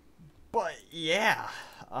 But yeah.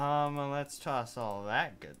 Let's toss all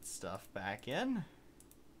that good stuff back in.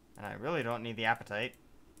 And I really don't need the appetite.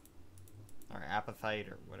 Or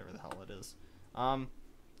apatite, or whatever the hell it is.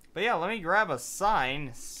 But yeah, let me grab a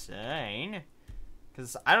sign.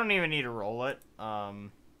 Because I don't even need to roll it,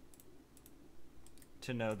 to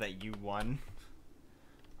know that you won.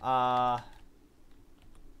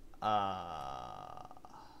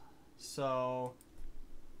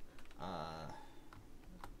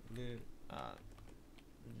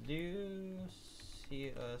 Lucius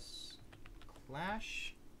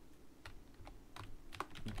Clash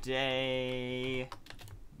Day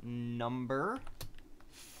number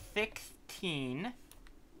 16,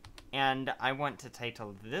 and I want to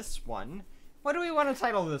title this one. What do we want to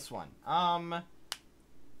title this one?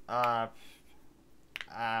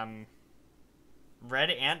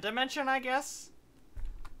 Red Ant Dimension, I guess?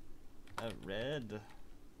 Red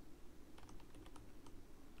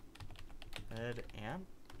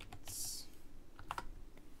Ants?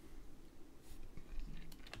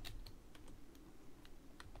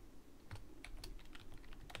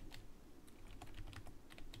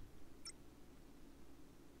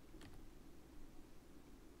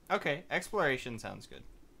 Okay, exploration sounds good.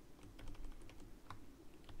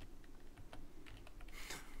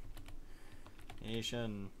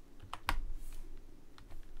 Nation.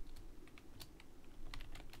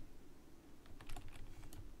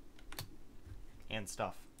 And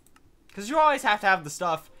stuff. Because you always have to have the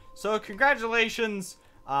stuff. So congratulations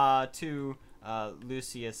to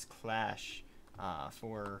Lucius Clash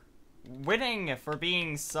for winning, for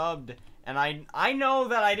being subbed. And I know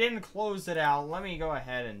that I didn't close it out. Let me go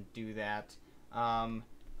ahead and do that.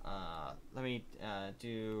 Let me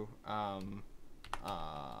do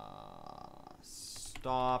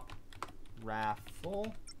stop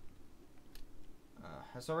raffle.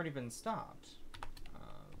 Has already been stopped.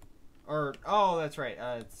 Oh, that's right.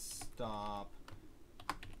 It's stop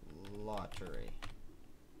lottery.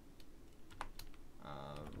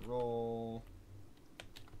 Roll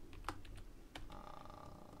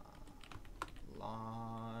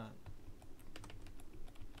lottery.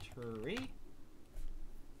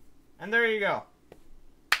 And there you go.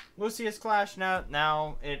 Lucius Clash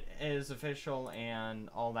now it is official and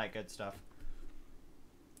all that good stuff.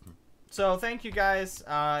 So thank you guys.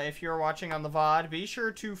 If you're watching on the VOD, be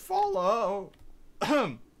sure to follow.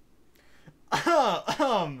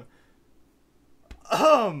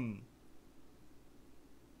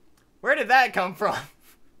 Where did that come from?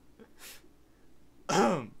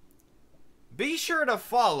 Be sure to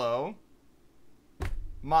follow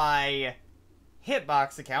my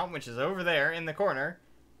Hitbox account, which is over there in the corner.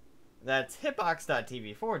 That's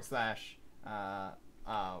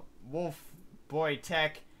hitbox.tv/Wolfboy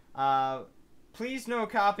Tech. Please no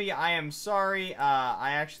copy. I am sorry.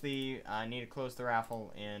 I actually need to close the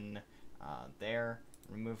raffle in there.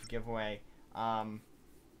 Remove giveaway.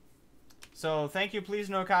 So thank you, please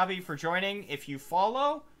no copy, for joining. If you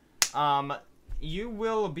follow, you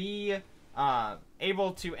will be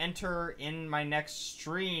able to enter in my next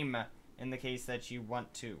stream in the case that you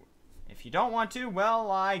want to. If you don't want to, well,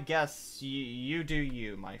 I guess you do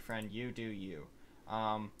you, my friend. You do you.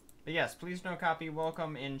 But yes, please no copy.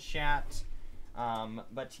 Welcome in chat.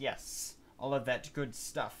 But yes, all of that good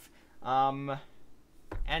stuff. And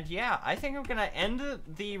yeah, I think I'm gonna end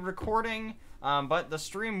the recording. But the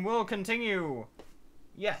stream will continue.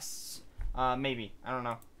 Yes. Maybe. I don't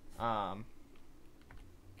know.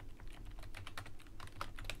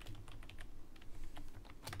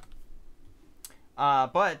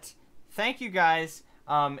 But thank you guys.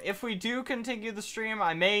 If we do continue the stream,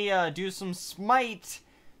 I may do some Smite.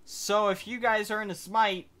 So if you guys are into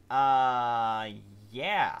Smite,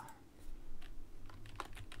 yeah.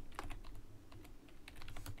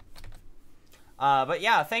 But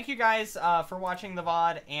yeah, thank you guys for watching the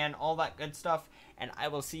VOD and all that good stuff. And I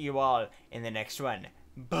will see you all in the next one.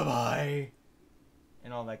 Bye-bye.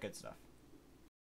 And all that good stuff.